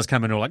these guys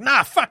come in and are like,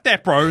 nah, fuck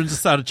that, bro, and just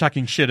started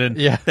chucking shit in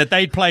that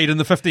they'd played in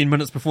the 15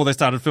 minutes before they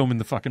started filming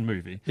the fucking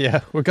movie.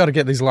 Yeah, we've got to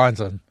get these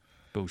lines in.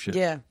 Bullshit.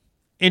 Yeah.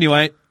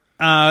 Anyway,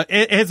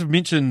 as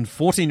mentioned,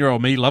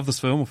 14-year-old me loved this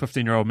film, or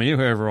 15-year-old me, or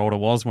whoever old I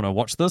was when I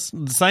watched this.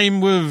 The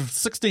same with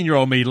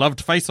 16-year-old me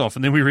loved Face Off,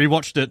 and then we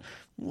rewatched it.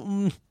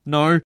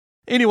 No.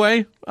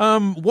 Anyway,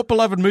 what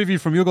beloved movie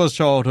from your guys'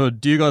 childhood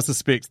do you guys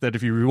suspect that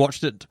if you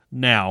rewatched it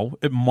now,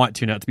 it might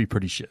turn out to be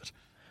pretty shit?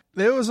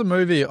 There was a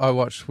movie I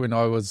watched when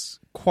I was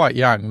quite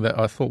young that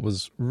I thought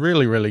was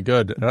really, really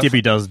good.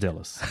 Debbie Does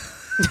Dallas.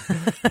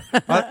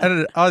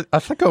 I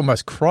think I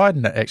almost cried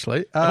in it,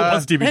 actually. It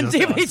was Debbie And Does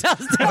Debbie Dallas.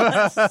 does tell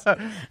us.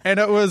 And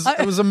it was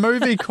a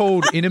movie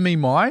called Enemy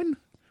Mine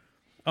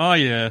Oh,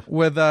 yeah.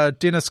 with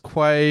Dennis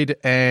Quaid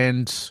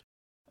and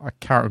I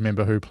can't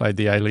remember who played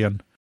the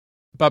alien.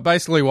 But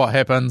basically what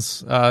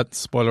happens,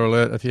 spoiler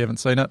alert if you haven't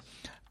seen it,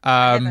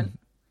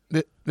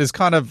 there's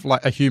kind of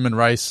like a human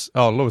race,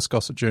 Louis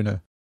Gossett Jr.,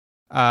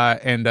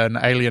 and an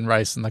alien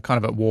race, and they're kind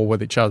of at war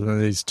with each other,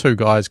 and these two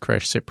guys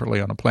crash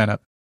separately on a planet,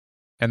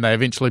 and they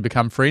eventually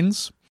become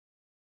friends,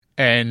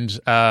 and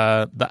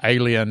the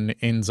alien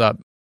ends up,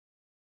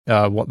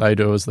 what they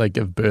do is they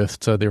give birth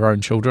to their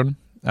own children,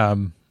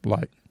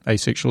 like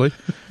asexually.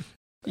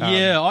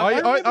 Yeah,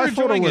 I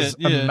thought it was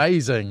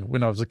amazing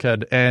when I was a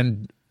kid,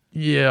 and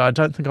yeah, I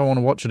don't think I want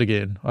to watch it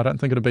again. I don't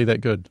think it'll be that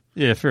good.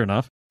 Yeah, fair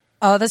enough.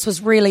 Oh, this was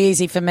really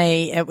easy for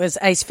me. It was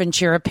Ace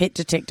Ventura, Pet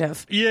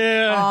Detective.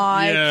 Yeah.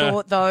 I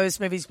thought those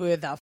movies were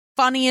the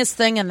funniest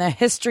thing in the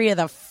history of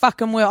the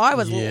fucking world. I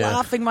was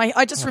laughing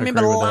I just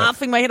remember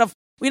laughing my head off.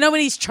 You know when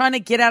he's trying to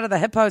get out of the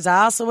hippo's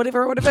ass or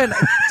whatever it would have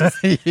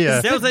been?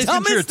 Yeah. That was Ace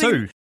Ventura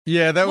too.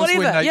 Yeah, that was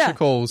when Nature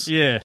Calls.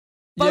 Yeah.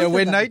 Yeah,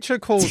 when Nature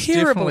Calls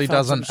definitely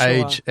doesn't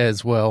age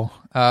as well.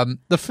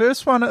 The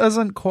first one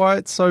isn't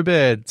quite so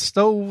bad.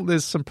 Still,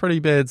 there's some pretty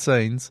bad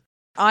scenes.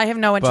 I have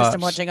no interest in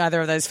watching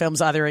either of those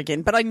films either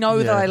again, but I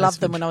know that I loved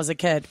them when I was a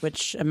kid,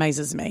 which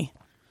amazes me.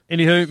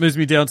 Anywho, moves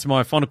me down to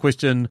my final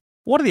question.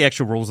 What are the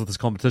actual rules of this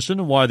competition,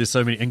 and why are there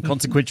so many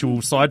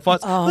inconsequential side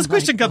fights? This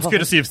question comes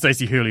courtesy of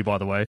Stacey Hurley, by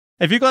the way.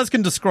 If you guys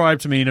can describe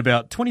to me in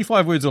about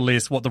 25 words or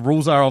less what the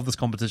rules are of this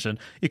competition,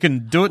 you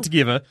can do it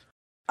together.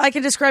 I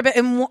can describe it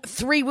in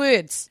 3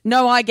 words.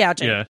 No eye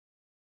gouging. Yeah.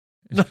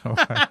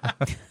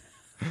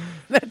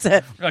 That's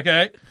it.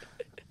 Okay.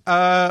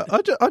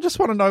 I just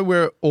want to know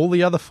where all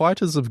the other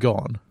fighters have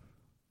gone.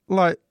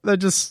 Like,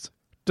 does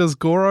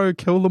Goro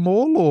kill them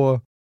all,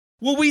 or?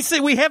 Well, we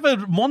have a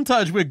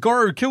montage where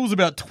Goro kills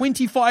about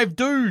 25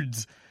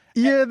 dudes.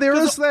 Yeah, there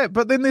is that,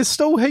 but then there's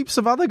still heaps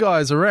of other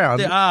guys around.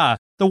 There are.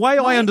 The way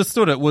I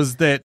understood it was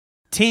that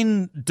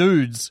 10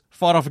 dudes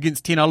fight off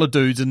against 10 other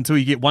dudes until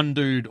you get one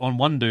dude on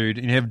one dude,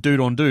 and you have dude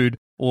on dude,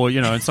 or,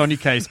 in Sonia's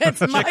case,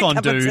 chick on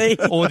dude,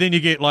 or then you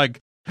get, like,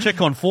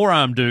 chick on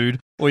forearm dude,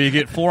 or you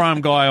get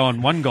forearm guy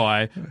on one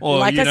guy. Or,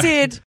 like I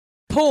said,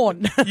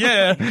 porn.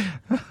 Yeah,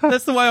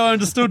 that's the way I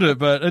understood it,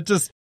 but it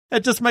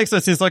just makes no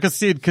sense. Like I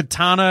said,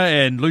 Katana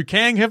and Liu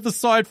Kang have the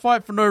side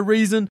fight for no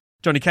reason.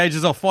 Johnny Cage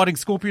is off fighting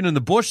Scorpion in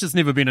the bush. It's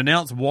never been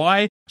announced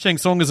why. Shang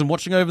Tsung isn't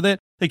watching over that.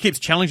 He keeps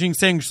challenging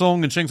Shang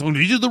Tsung, and Shang Tsung,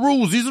 these are the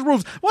rules.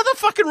 What are the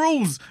fucking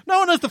rules? No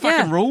one knows the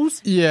fucking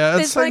rules. Yeah,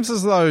 it seems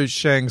as though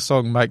Shang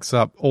Tsung makes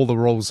up all the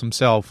rules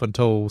himself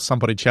until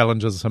somebody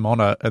challenges him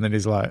on it, and then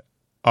he's like,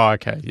 oh,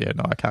 okay, yeah,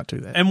 no, I can't do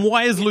that. And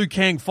why is Liu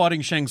Kang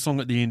fighting Shang Tsung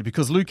at the end?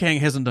 Because Liu Kang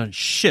hasn't done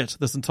shit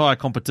this entire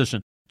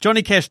competition.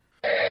 Johnny Cash...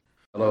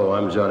 Hello,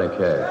 I'm Johnny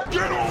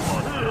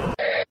Cash.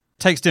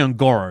 Takes down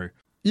Goro.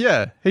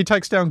 Yeah, he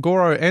takes down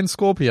Goro and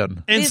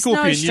Scorpion. And There's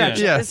Scorpion, no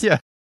structure. Yeah.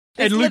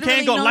 And Liu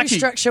Kang got no lucky.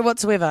 Structure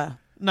whatsoever.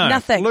 No.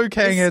 Nothing. Liu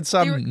Kang had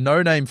some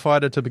no-name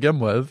fighter to begin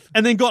with.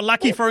 And then got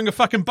lucky throwing a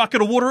fucking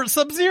bucket of water at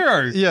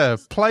Sub-Zero. Yeah,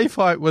 play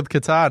fight with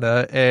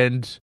Katana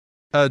and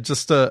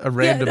just a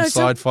random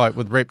side fight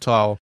with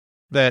Reptile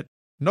that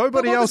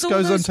nobody else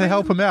goes in to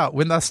help him out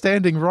when they're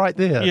standing right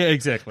there. Yeah,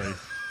 exactly.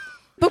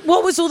 But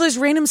what was all those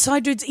random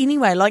side dudes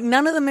anyway? Like,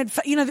 none of them had,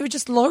 there were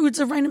just loads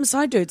of random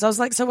side dudes. I was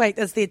like, so wait,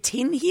 is there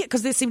 10 here?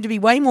 Because there seemed to be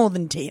way more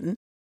than 10.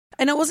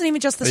 And it wasn't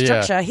even just the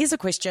structure. Yeah. Here's a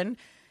question.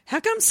 How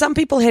come some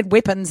people had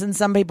weapons and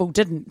some people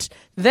didn't?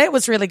 That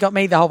was really got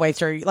me the whole way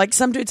through. Like,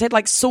 some dudes had,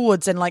 like,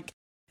 swords and, like,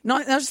 no, I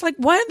was just like,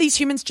 why aren't these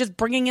humans just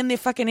bringing in their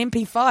fucking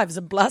MP5s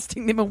and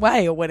blasting them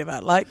away or whatever?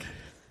 Like,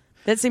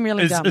 that seemed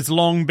really dumb. It's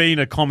long been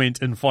a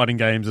comment in fighting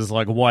games is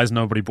like, why has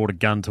nobody brought a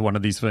gun to one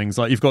of these things?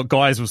 Like, you've got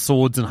guys with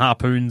swords and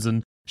harpoons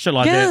and shit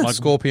like that. Like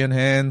Scorpion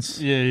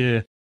hands.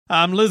 Yeah.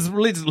 Liz,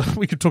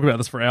 we could talk about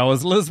this for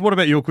hours. Liz, what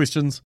about your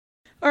questions?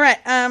 All right.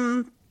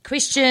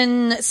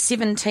 Question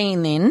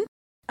 17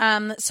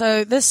 then.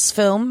 So this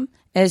film,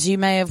 as you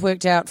may have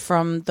worked out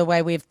from the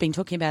way we've been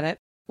talking about it,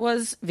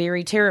 was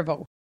very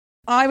terrible.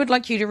 I would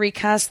like you to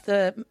recast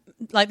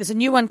there's a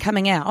new one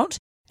coming out,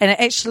 and it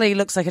actually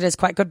looks like it is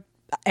quite good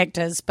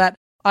actors, but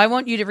I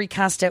want you to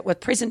recast it with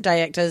present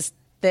day actors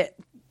that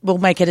will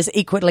make it as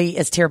equally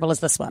as terrible as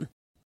this one.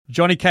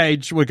 Johnny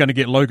Cage, we're going to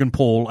get Logan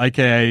Paul,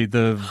 aka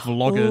the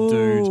vlogger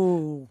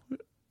dude.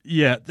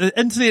 Yeah, the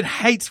internet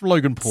hates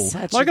Logan Paul.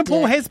 Logan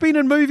Paul has been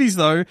in movies,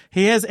 though.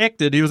 He has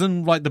acted. He was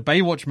in, like, the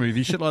Baywatch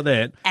movie, shit like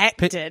that.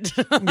 Acted.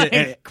 Quote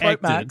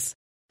acted. marks.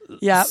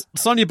 Yeah.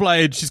 Sonya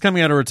Blade, she's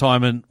coming out of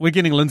retirement. We're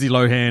getting Lindsay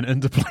Lohan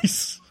in to play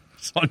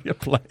Sonya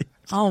Blade.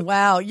 Oh,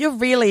 wow. You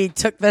really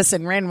took this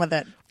and ran with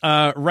it.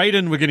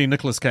 Raiden, we're getting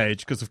Nicolas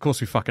Cage, because of course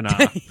we fucking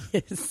are.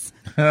 Yes.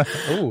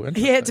 Oh,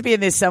 He had to be in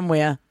there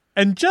somewhere.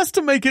 And just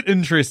to make it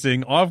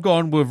interesting, I've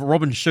gone with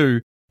Robin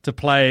Shu to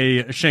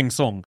play Shang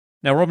Tsung.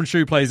 Now, Robin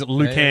Shu plays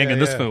Liu Kang in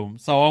this film,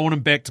 so I want him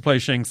back to play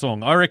Shang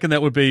Tsung. I reckon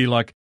that would be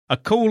like a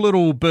cool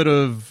little bit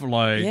of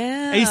like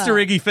Easter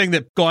eggy thing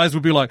that guys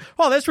would be like,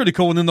 oh, that's really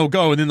cool, and then they'll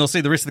go and then they'll see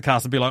the rest of the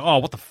cast and be like, oh,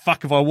 what the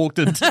fuck have I walked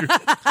into?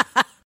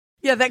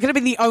 Yeah, that could have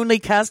been the only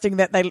casting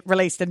that they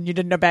released and you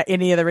didn't know about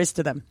any of the rest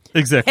of them.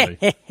 Exactly.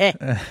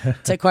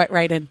 To quote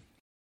Raiden.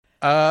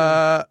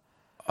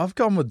 I've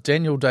gone with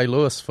Daniel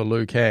Day-Lewis for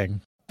Liu Kang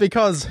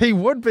because he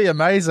would be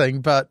amazing,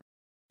 but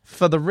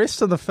for the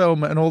rest of the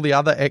film and all the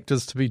other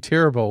actors to be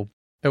terrible,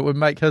 it would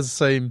make his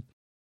seem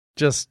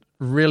just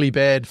really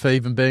bad for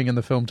even being in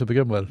the film to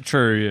begin with.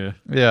 True, yeah.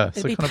 Yeah,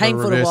 It'd so be kind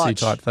painful of a to reversey watch.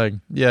 type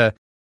thing. Yeah.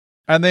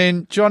 And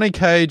then Johnny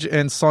Cage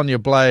and Sonya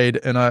Blade,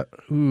 and I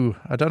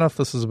don't know if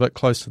this is a bit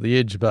close to the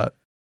edge, but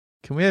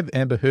can we have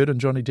Amber Heard and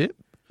Johnny Depp?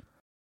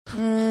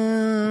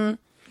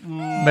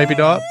 Maybe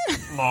not?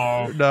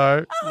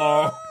 No.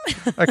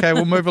 Okay,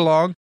 we'll move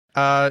along.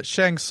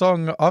 Shang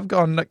Tsung, I've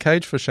gone Nick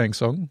Cage for Shang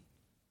Tsung.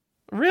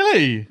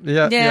 Really?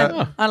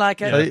 Yeah. I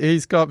like it.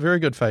 He's got very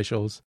good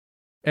facials.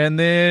 And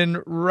then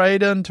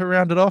Raiden, to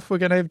round it off, we're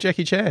going to have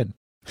Jackie Chan.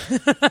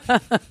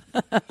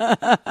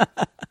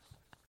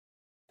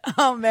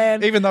 Oh,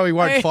 man. Even though he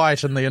won't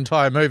fight in the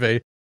entire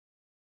movie,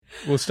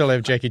 we'll still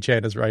have Jackie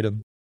Chan as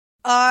Raiden.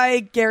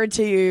 I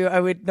guarantee you I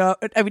would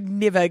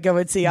never go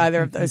and see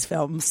either of those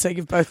films, so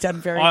you've both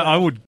done very well. I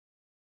would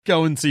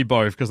go and see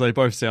both because they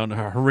both sound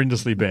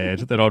horrendously bad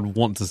that I'd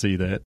want to see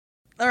that.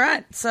 All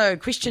right, so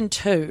question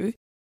 2.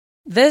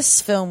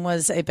 This film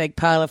was a big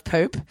pile of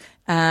poop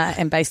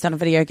and based on a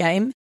video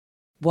game.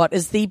 What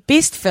is the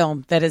best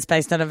film that is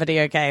based on a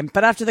video game?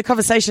 But after the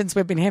conversations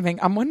we've been having,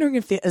 I'm wondering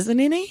if there isn't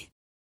any.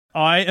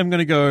 I am going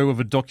to go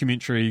with a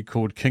documentary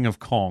called King of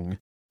Kong.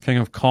 King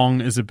of Kong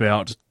is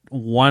about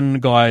one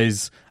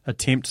guy's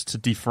attempt to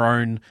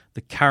dethrone the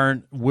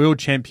current world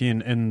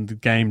champion in the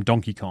game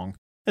Donkey Kong.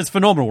 It's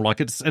phenomenal. Like,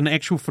 it's an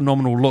actual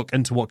phenomenal look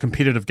into what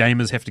competitive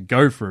gamers have to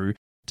go through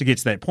to get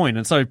to that point.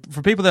 And so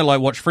for people that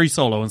like watch Free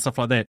Solo and stuff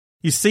like that,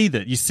 you see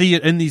that. You see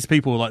it in these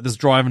people, like this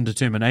drive and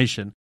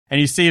determination. And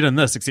you see it in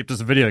this, except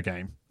it's a video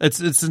game. It's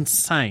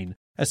insane.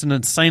 It's an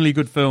insanely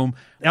good film.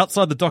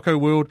 Outside the doco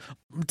world,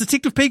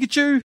 Detective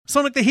Pikachu,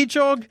 Sonic the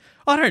Hedgehog,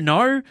 I don't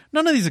know.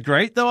 None of these are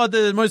great. Though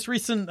the most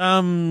recent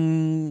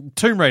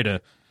Tomb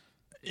Raider.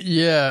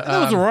 Yeah. That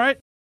was all right.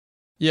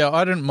 Yeah,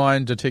 I didn't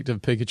mind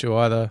Detective Pikachu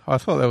either. I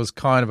thought that was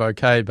kind of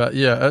okay, but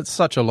yeah, it's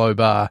such a low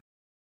bar.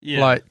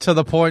 Yeah. Like, to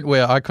the point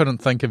where I couldn't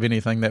think of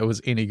anything that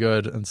was any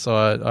good, and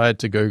so I had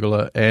to Google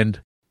it,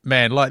 and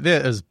man, like,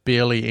 there is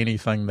barely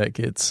anything that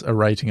gets a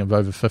rating of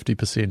over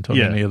 50% on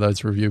any of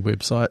those review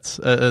websites.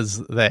 It is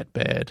that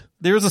bad.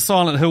 There is a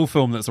Silent Hill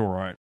film that's all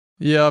right.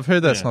 Yeah, I've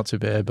heard that's not too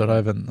bad, but I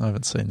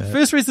haven't seen that.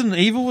 First Resident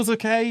Evil was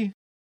okay.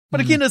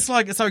 But again, it's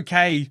like, it's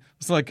okay.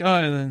 It's like,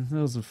 oh, that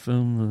was a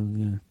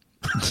film.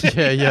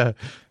 Yeah.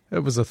 It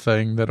was a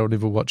thing that I'll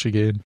never watch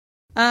again.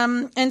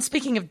 And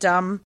speaking of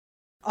dumb,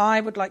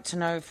 I would like to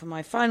know for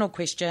my final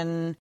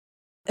question,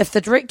 if the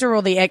director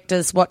or the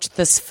actors watched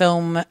this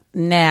film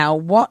now,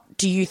 what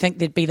do you think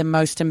they'd be the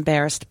most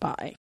embarrassed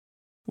by?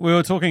 We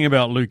were talking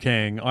about Liu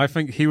Kang. I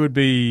think he would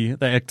be,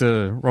 the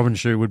actor, Robin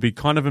Shu, would be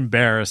kind of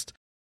embarrassed,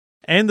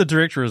 and the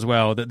director as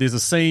well, that there's a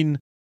scene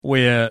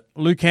where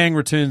Liu Kang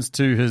returns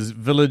to his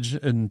village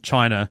in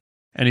China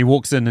and he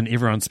walks in and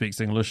everyone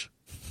speaks English.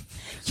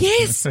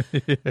 Yes!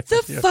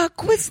 The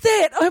fuck was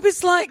that? I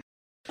was like,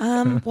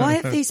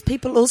 why are these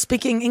people all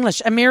speaking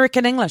English?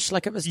 American English,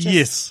 like it was just...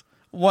 Yes.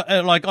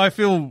 Like, I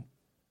feel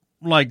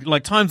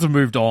like times have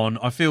moved on.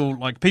 I feel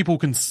like people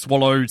can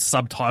swallow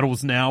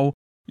subtitles now,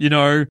 you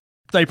know.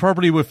 They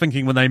probably were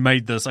thinking when they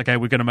made this, okay,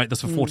 we're going to make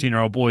this for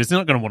 14-year-old boys. They're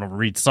not going to want to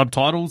read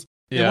subtitles.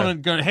 They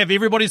want to have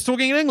everybody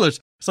talking in English.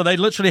 So they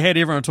literally had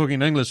everyone talking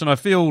in English. And I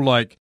feel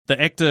like the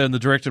actor and the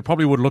director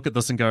probably would look at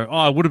this and go,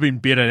 oh, it would have been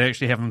better to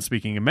actually have them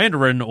speaking in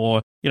Mandarin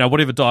or, you know,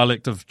 whatever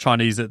dialect of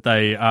Chinese that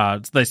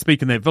they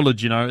speak in their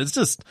village, you know. It's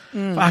just,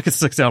 fuck, it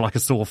sticks out like a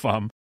sore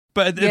thumb.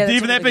 But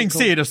even that being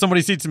said, if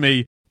somebody said to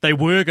me they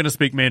were going to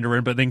speak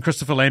Mandarin, but then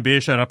Christopher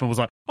Lambert showed up and was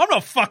like, I'm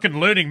not fucking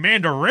learning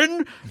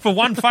Mandarin for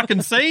one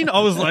fucking scene.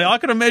 I was like, I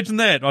could imagine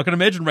that. I could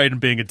imagine Raiden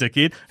being a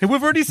dickhead. And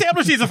we've already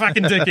established he's a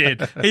fucking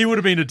dickhead. He would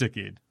have been a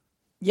dickhead.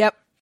 Yep.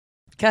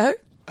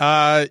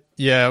 Kahu?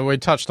 Yeah, we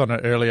touched on it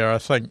earlier. I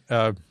think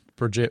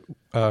Bridget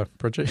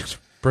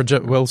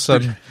Bridget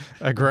Wilson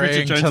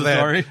agreeing Bridget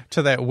Jones's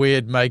to that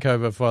weird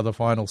makeover for the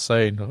final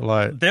scene.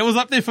 Like, That was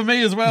up there for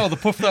me as well, the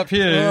puffed up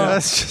hair.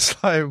 it's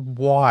just like,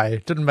 why?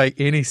 It didn't make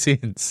any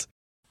sense.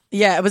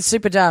 Yeah, it was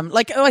super dumb.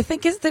 Like, I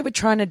think as they were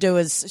trying to do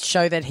is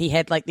show that he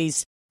had like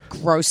these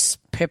gross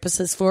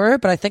purposes for her,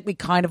 but I think we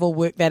kind of all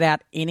worked that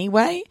out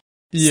anyway.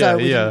 So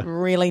we didn't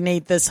really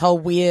need this whole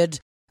weird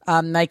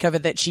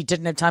makeover that she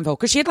didn't have time for,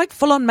 because she had like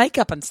full on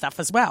makeup and stuff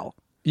as well.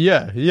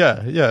 Yeah.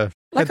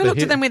 Like, I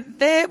looked at them and went,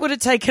 that would have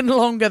taken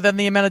longer than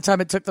the amount of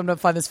time it took them to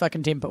find this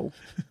fucking temple.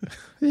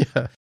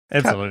 Yeah.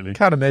 Absolutely.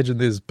 Can't imagine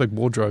there's big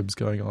wardrobes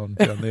going on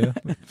down there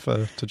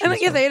to choose And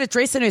yeah, from. they had a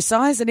dress in her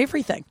size and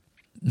everything.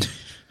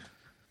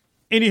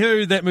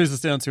 Anywho, that moves us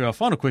down to our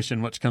final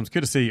question, which comes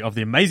courtesy of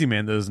the amazing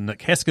man that is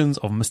Nick Haskins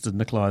of Mr.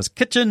 Nikolai's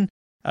Kitchen,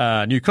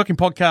 new cooking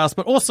podcast,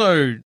 but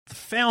also the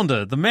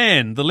founder, the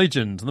man, the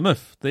legend, the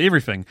myth, the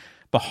everything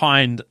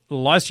behind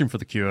Livestream for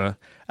the Cure,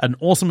 an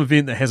awesome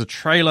event that has a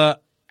trailer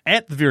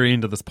at the very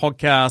end of this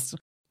podcast.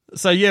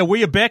 So yeah,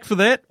 we are back for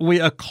that. We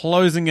are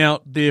closing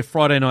out their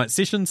Friday night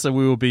session, so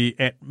we will be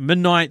at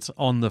midnight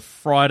on the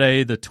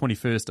Friday, the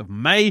 21st of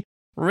May.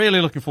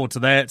 Really looking forward to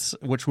that,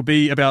 which will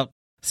be about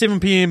 7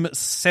 p.m.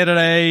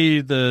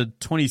 Saturday, the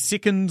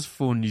 22nd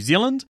for New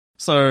Zealand.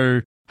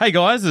 So, hey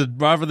guys,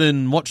 rather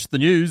than watch the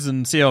news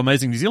and see how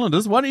amazing New Zealand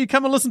is, why don't you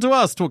come and listen to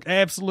us talk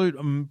absolute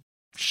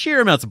sheer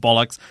amounts of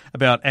bollocks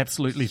about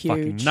absolutely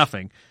fucking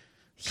nothing.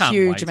 Can't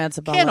Huge wait. amounts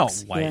of bollocks.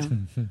 Cannot wait.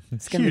 Yeah.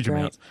 It's going to be Huge great.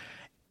 amounts.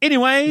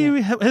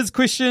 Anyway, his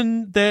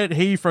question that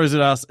he throws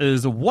at us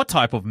is, what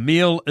type of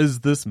meal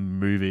is this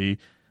movie?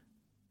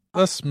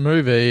 This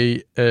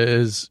movie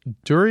is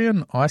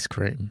durian ice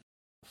cream.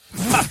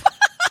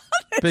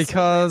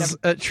 Because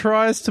it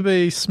tries to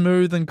be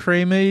smooth and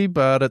creamy,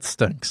 but it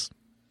stinks.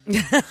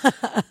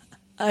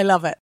 I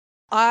love it.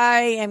 I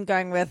am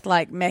going with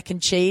like mac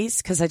and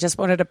cheese because I just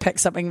wanted to pick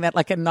something that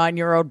like a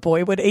 9-year-old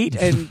boy would eat,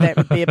 and that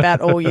would be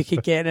about all you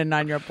could get in a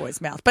 9-year-old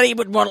boy's mouth. But he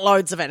would want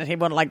loads of it, and he'd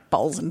want like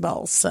bowls and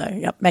bowls. So,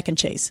 yep, mac and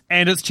cheese.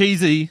 And it's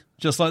cheesy,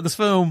 just like this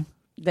film.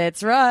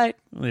 That's right.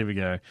 There we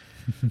go.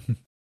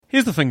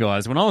 Here's the thing,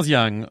 guys. When I was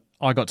young,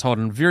 I got told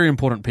a very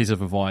important piece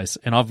of advice,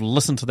 and I've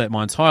listened to that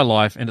my entire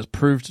life, and it's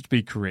proved to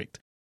be correct.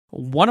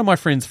 One of my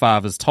friend's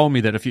fathers told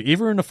me that if you're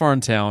ever in a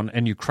foreign town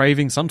and you're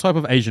craving some type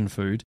of Asian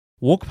food,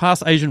 walk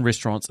past Asian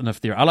restaurants, and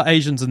if there are other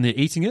Asians in there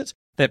eating it,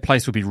 that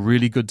place would be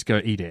really good to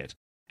go eat at.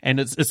 And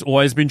it's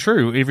always been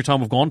true. Every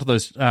time we've gone to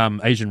those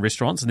Asian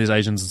restaurants and there's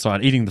Asians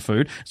inside eating the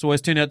food, it's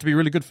always turned out to be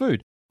really good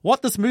food.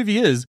 What this movie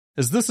is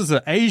this is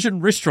an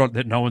Asian restaurant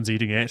that no one's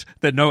eating at,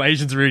 that no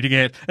Asians are eating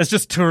at. It's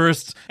just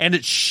tourists, and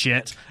it's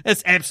shit.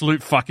 It's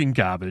absolute fucking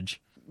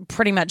garbage.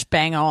 Pretty much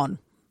bang on.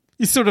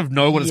 You sort of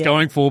know what it's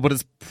going for, but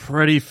it's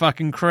pretty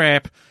fucking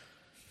crap.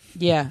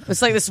 Yeah.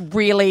 It's like this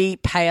really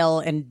pale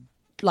and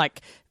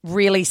like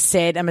really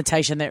sad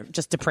imitation that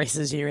just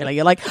depresses you, really.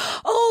 You're like,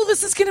 oh,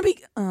 this is going to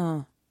be...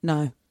 Oh,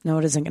 no,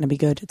 it isn't going to be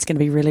good. It's going to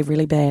be really,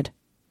 really bad.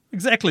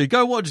 Exactly.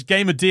 Go watch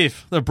Game of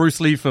Death, the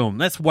Bruce Lee film.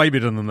 That's way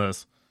better than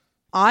this.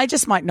 I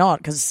just might not,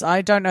 because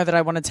I don't know that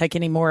I want to take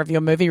any more of your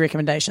movie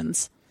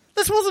recommendations.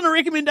 This wasn't a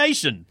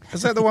recommendation.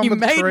 Is that the one You with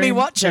made me Kareem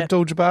watch it.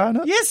 Abdul-Jabbar in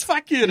it? Yes,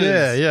 fuck you, it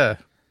is. Yeah.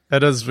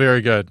 It is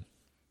very good.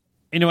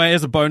 Anyway,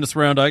 as a bonus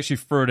round, I actually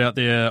threw it out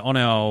there on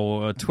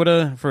our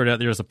Twitter, threw it out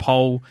there as a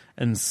poll,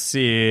 and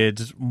said,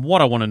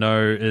 what I want to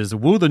know is,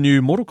 will the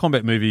new Mortal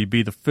Kombat movie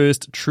be the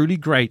first truly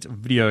great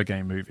video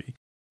game movie?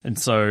 And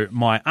so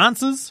my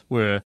answers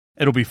were,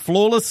 it'll be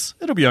flawless,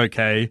 it'll be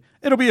okay,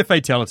 it'll be a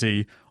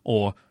fatality,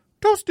 or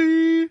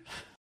toasty.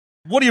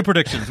 What are your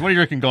predictions? What do you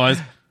reckon, guys?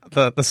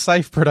 The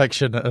safe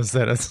prediction is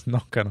that it's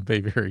not going to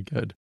be very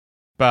good.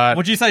 But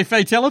Would you say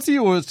fatality,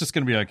 or it's just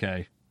going to be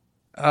okay?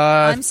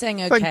 I'm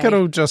saying I okay. think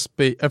it'll just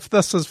be, if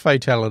this is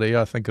fatality,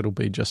 I think it'll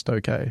be just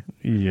okay.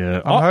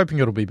 Yeah. I'm hoping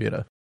it'll be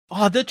better.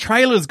 Oh, the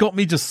trailer's got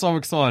me just so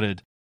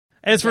excited.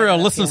 As for our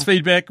listeners'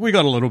 feedback, we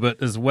got a little bit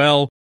as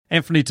well.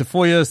 Anthony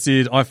Tafoya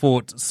said, I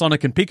thought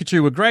Sonic and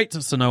Pikachu were great,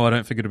 so no, I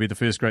don't think it'll be the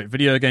first great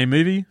video game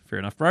movie. Fair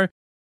enough, bro.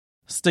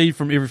 Steve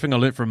from Everything I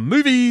Learnt from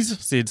Movies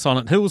said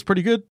Silent Hill was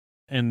pretty good.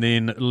 And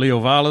then Leo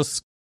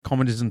Varlas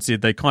commented and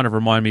said they kind of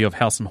remind me of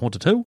House on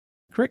Haunted Hill.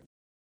 Correct.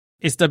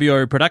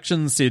 SWO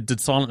Productions said,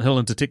 did Silent Hill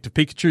and Detective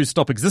Pikachu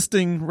stop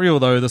existing? Real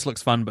though, this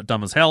looks fun but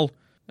dumb as hell.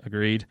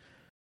 Agreed.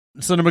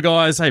 Cinema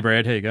Guys, hey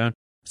Brad, how you going?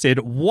 Said,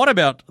 what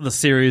about the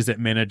series that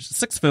managed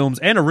 6 films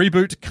and a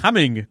reboot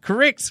coming?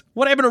 Correct.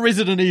 What happened to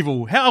Resident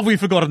Evil? How have we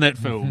forgotten that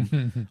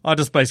film? I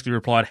just basically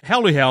replied,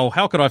 holy hell,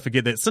 how could I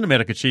forget that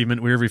cinematic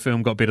achievement where every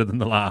film got better than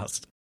the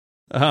last?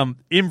 M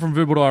from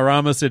Verbal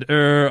Diorama said,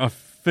 I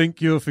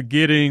think you're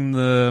forgetting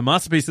the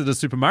masterpiece of the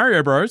Super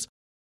Mario Bros.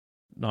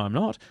 No, I'm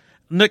not.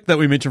 Nick, that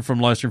we mentioned from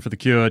Livestream for the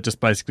Cure,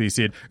 just basically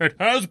said, it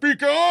has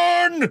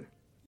begun!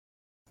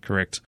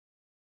 Correct.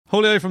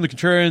 Julio from the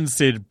Contrarians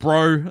said,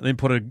 bro, and then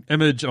put an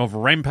image of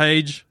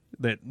Rampage,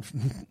 that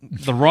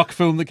the Rock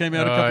film that came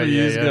out a couple of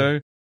years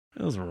ago.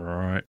 That was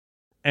right.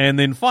 And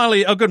then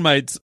finally, our good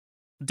mates,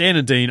 Dan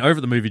and Dean, over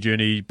at the Movie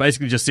Journey,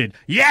 basically just said,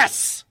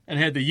 yes! And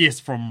had the yes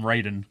from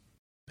Raiden.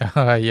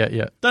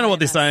 Yeah. Don't know what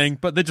they're saying,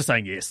 but they're just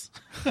saying yes.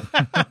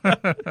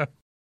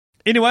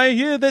 Anyway,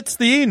 yeah, that's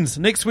the end.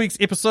 Next week's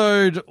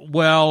episode,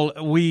 well,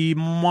 we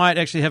might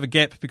actually have a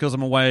gap because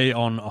I'm away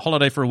on a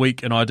holiday for a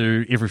week and I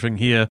do everything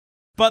here.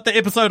 But the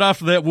episode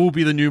after that will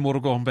be the new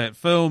Mortal Kombat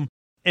film.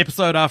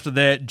 Episode after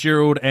that,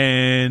 Gerald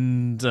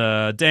and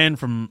Dan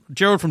from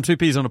Two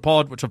Peas on a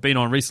Pod, which I've been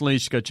on recently. You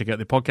should go check out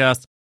their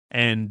podcast.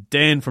 And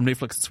Dan from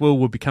Netflix as well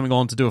will be coming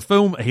on to do a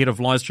film ahead of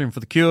Livestream for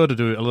the Cure to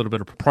do a little bit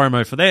of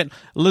promo for that.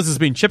 Liz has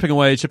been chipping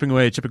away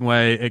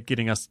at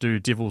getting us to do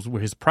Devil's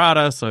Wears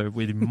Prada, so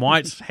we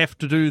might have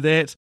to do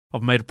that.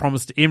 I've made a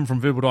promise to M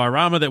from Verbal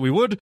Diorama that we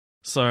would,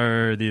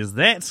 so there's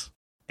that.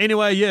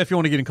 Anyway, yeah, if you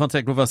want to get in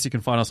contact with us, you can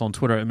find us on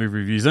Twitter at Movie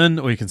Reviews In,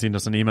 or you can send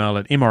us an email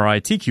at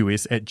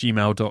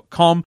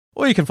mritqs@gmail.com,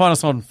 or you can find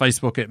us on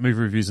Facebook at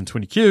Movie Reviews in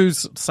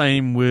 20Qs.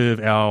 Same with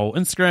our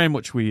Instagram,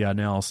 which we are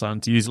now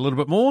starting to use a little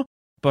bit more.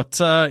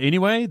 But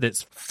anyway,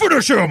 that's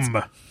finish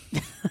 'em!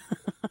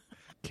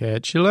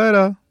 Catch you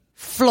later.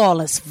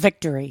 Flawless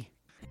victory.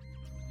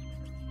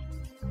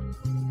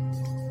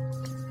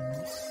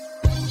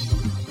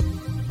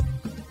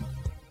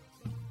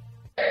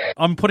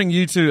 I'm putting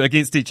you two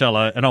against each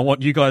other, and I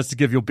want you guys to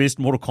give your best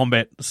Mortal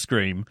Kombat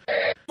scream.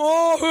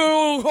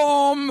 Mortal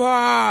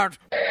Kombat!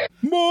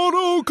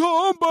 Mortal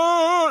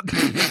Kombat!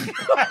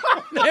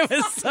 That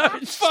was so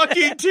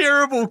Fucking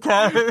terrible,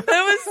 Carl. That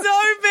was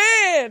so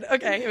bad.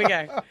 Okay, here we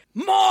go.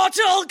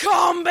 Mortal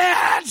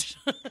Kombat!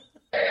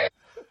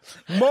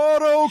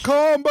 Mortal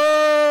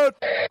Kombat!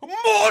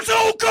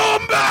 Mortal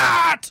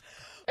Kombat!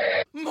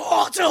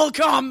 Mortal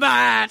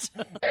Kombat!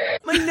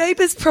 My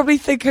neighbors probably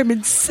think I'm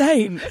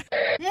insane.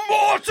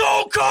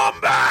 Mortal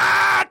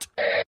Kombat!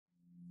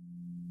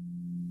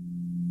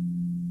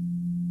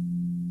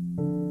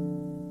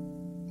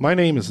 My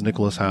name is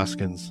Nicholas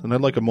Haskins, and I'd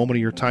like a moment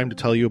of your time to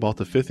tell you about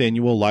the 5th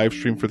annual live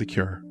stream for the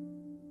Cure.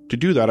 To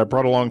do that, I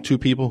brought along two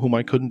people whom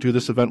I couldn't do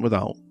this event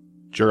without,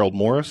 Gerald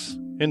Morris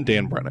and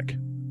Dan Brennick.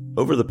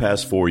 Over the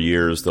past 4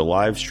 years, the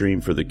live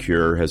stream for the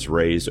Cure has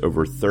raised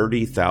over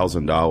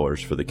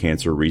 $30,000 for the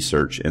Cancer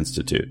Research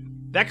Institute.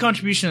 That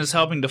contribution is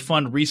helping to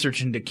fund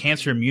research into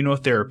cancer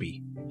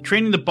immunotherapy,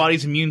 training the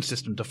body's immune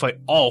system to fight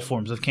all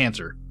forms of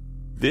cancer.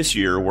 This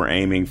year, we're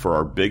aiming for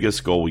our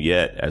biggest goal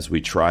yet as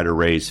we try to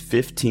raise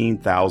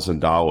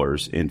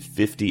 $15,000 in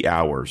 50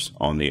 hours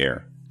on the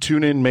air.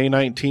 Tune in May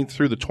 19th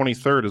through the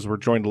 23rd as we're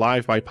joined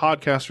live by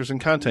podcasters and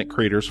content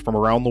creators from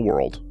around the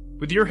world.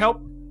 With your help,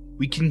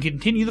 we can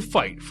continue the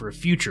fight for a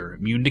future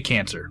immune to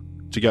cancer.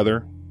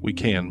 Together, we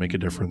can make a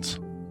difference.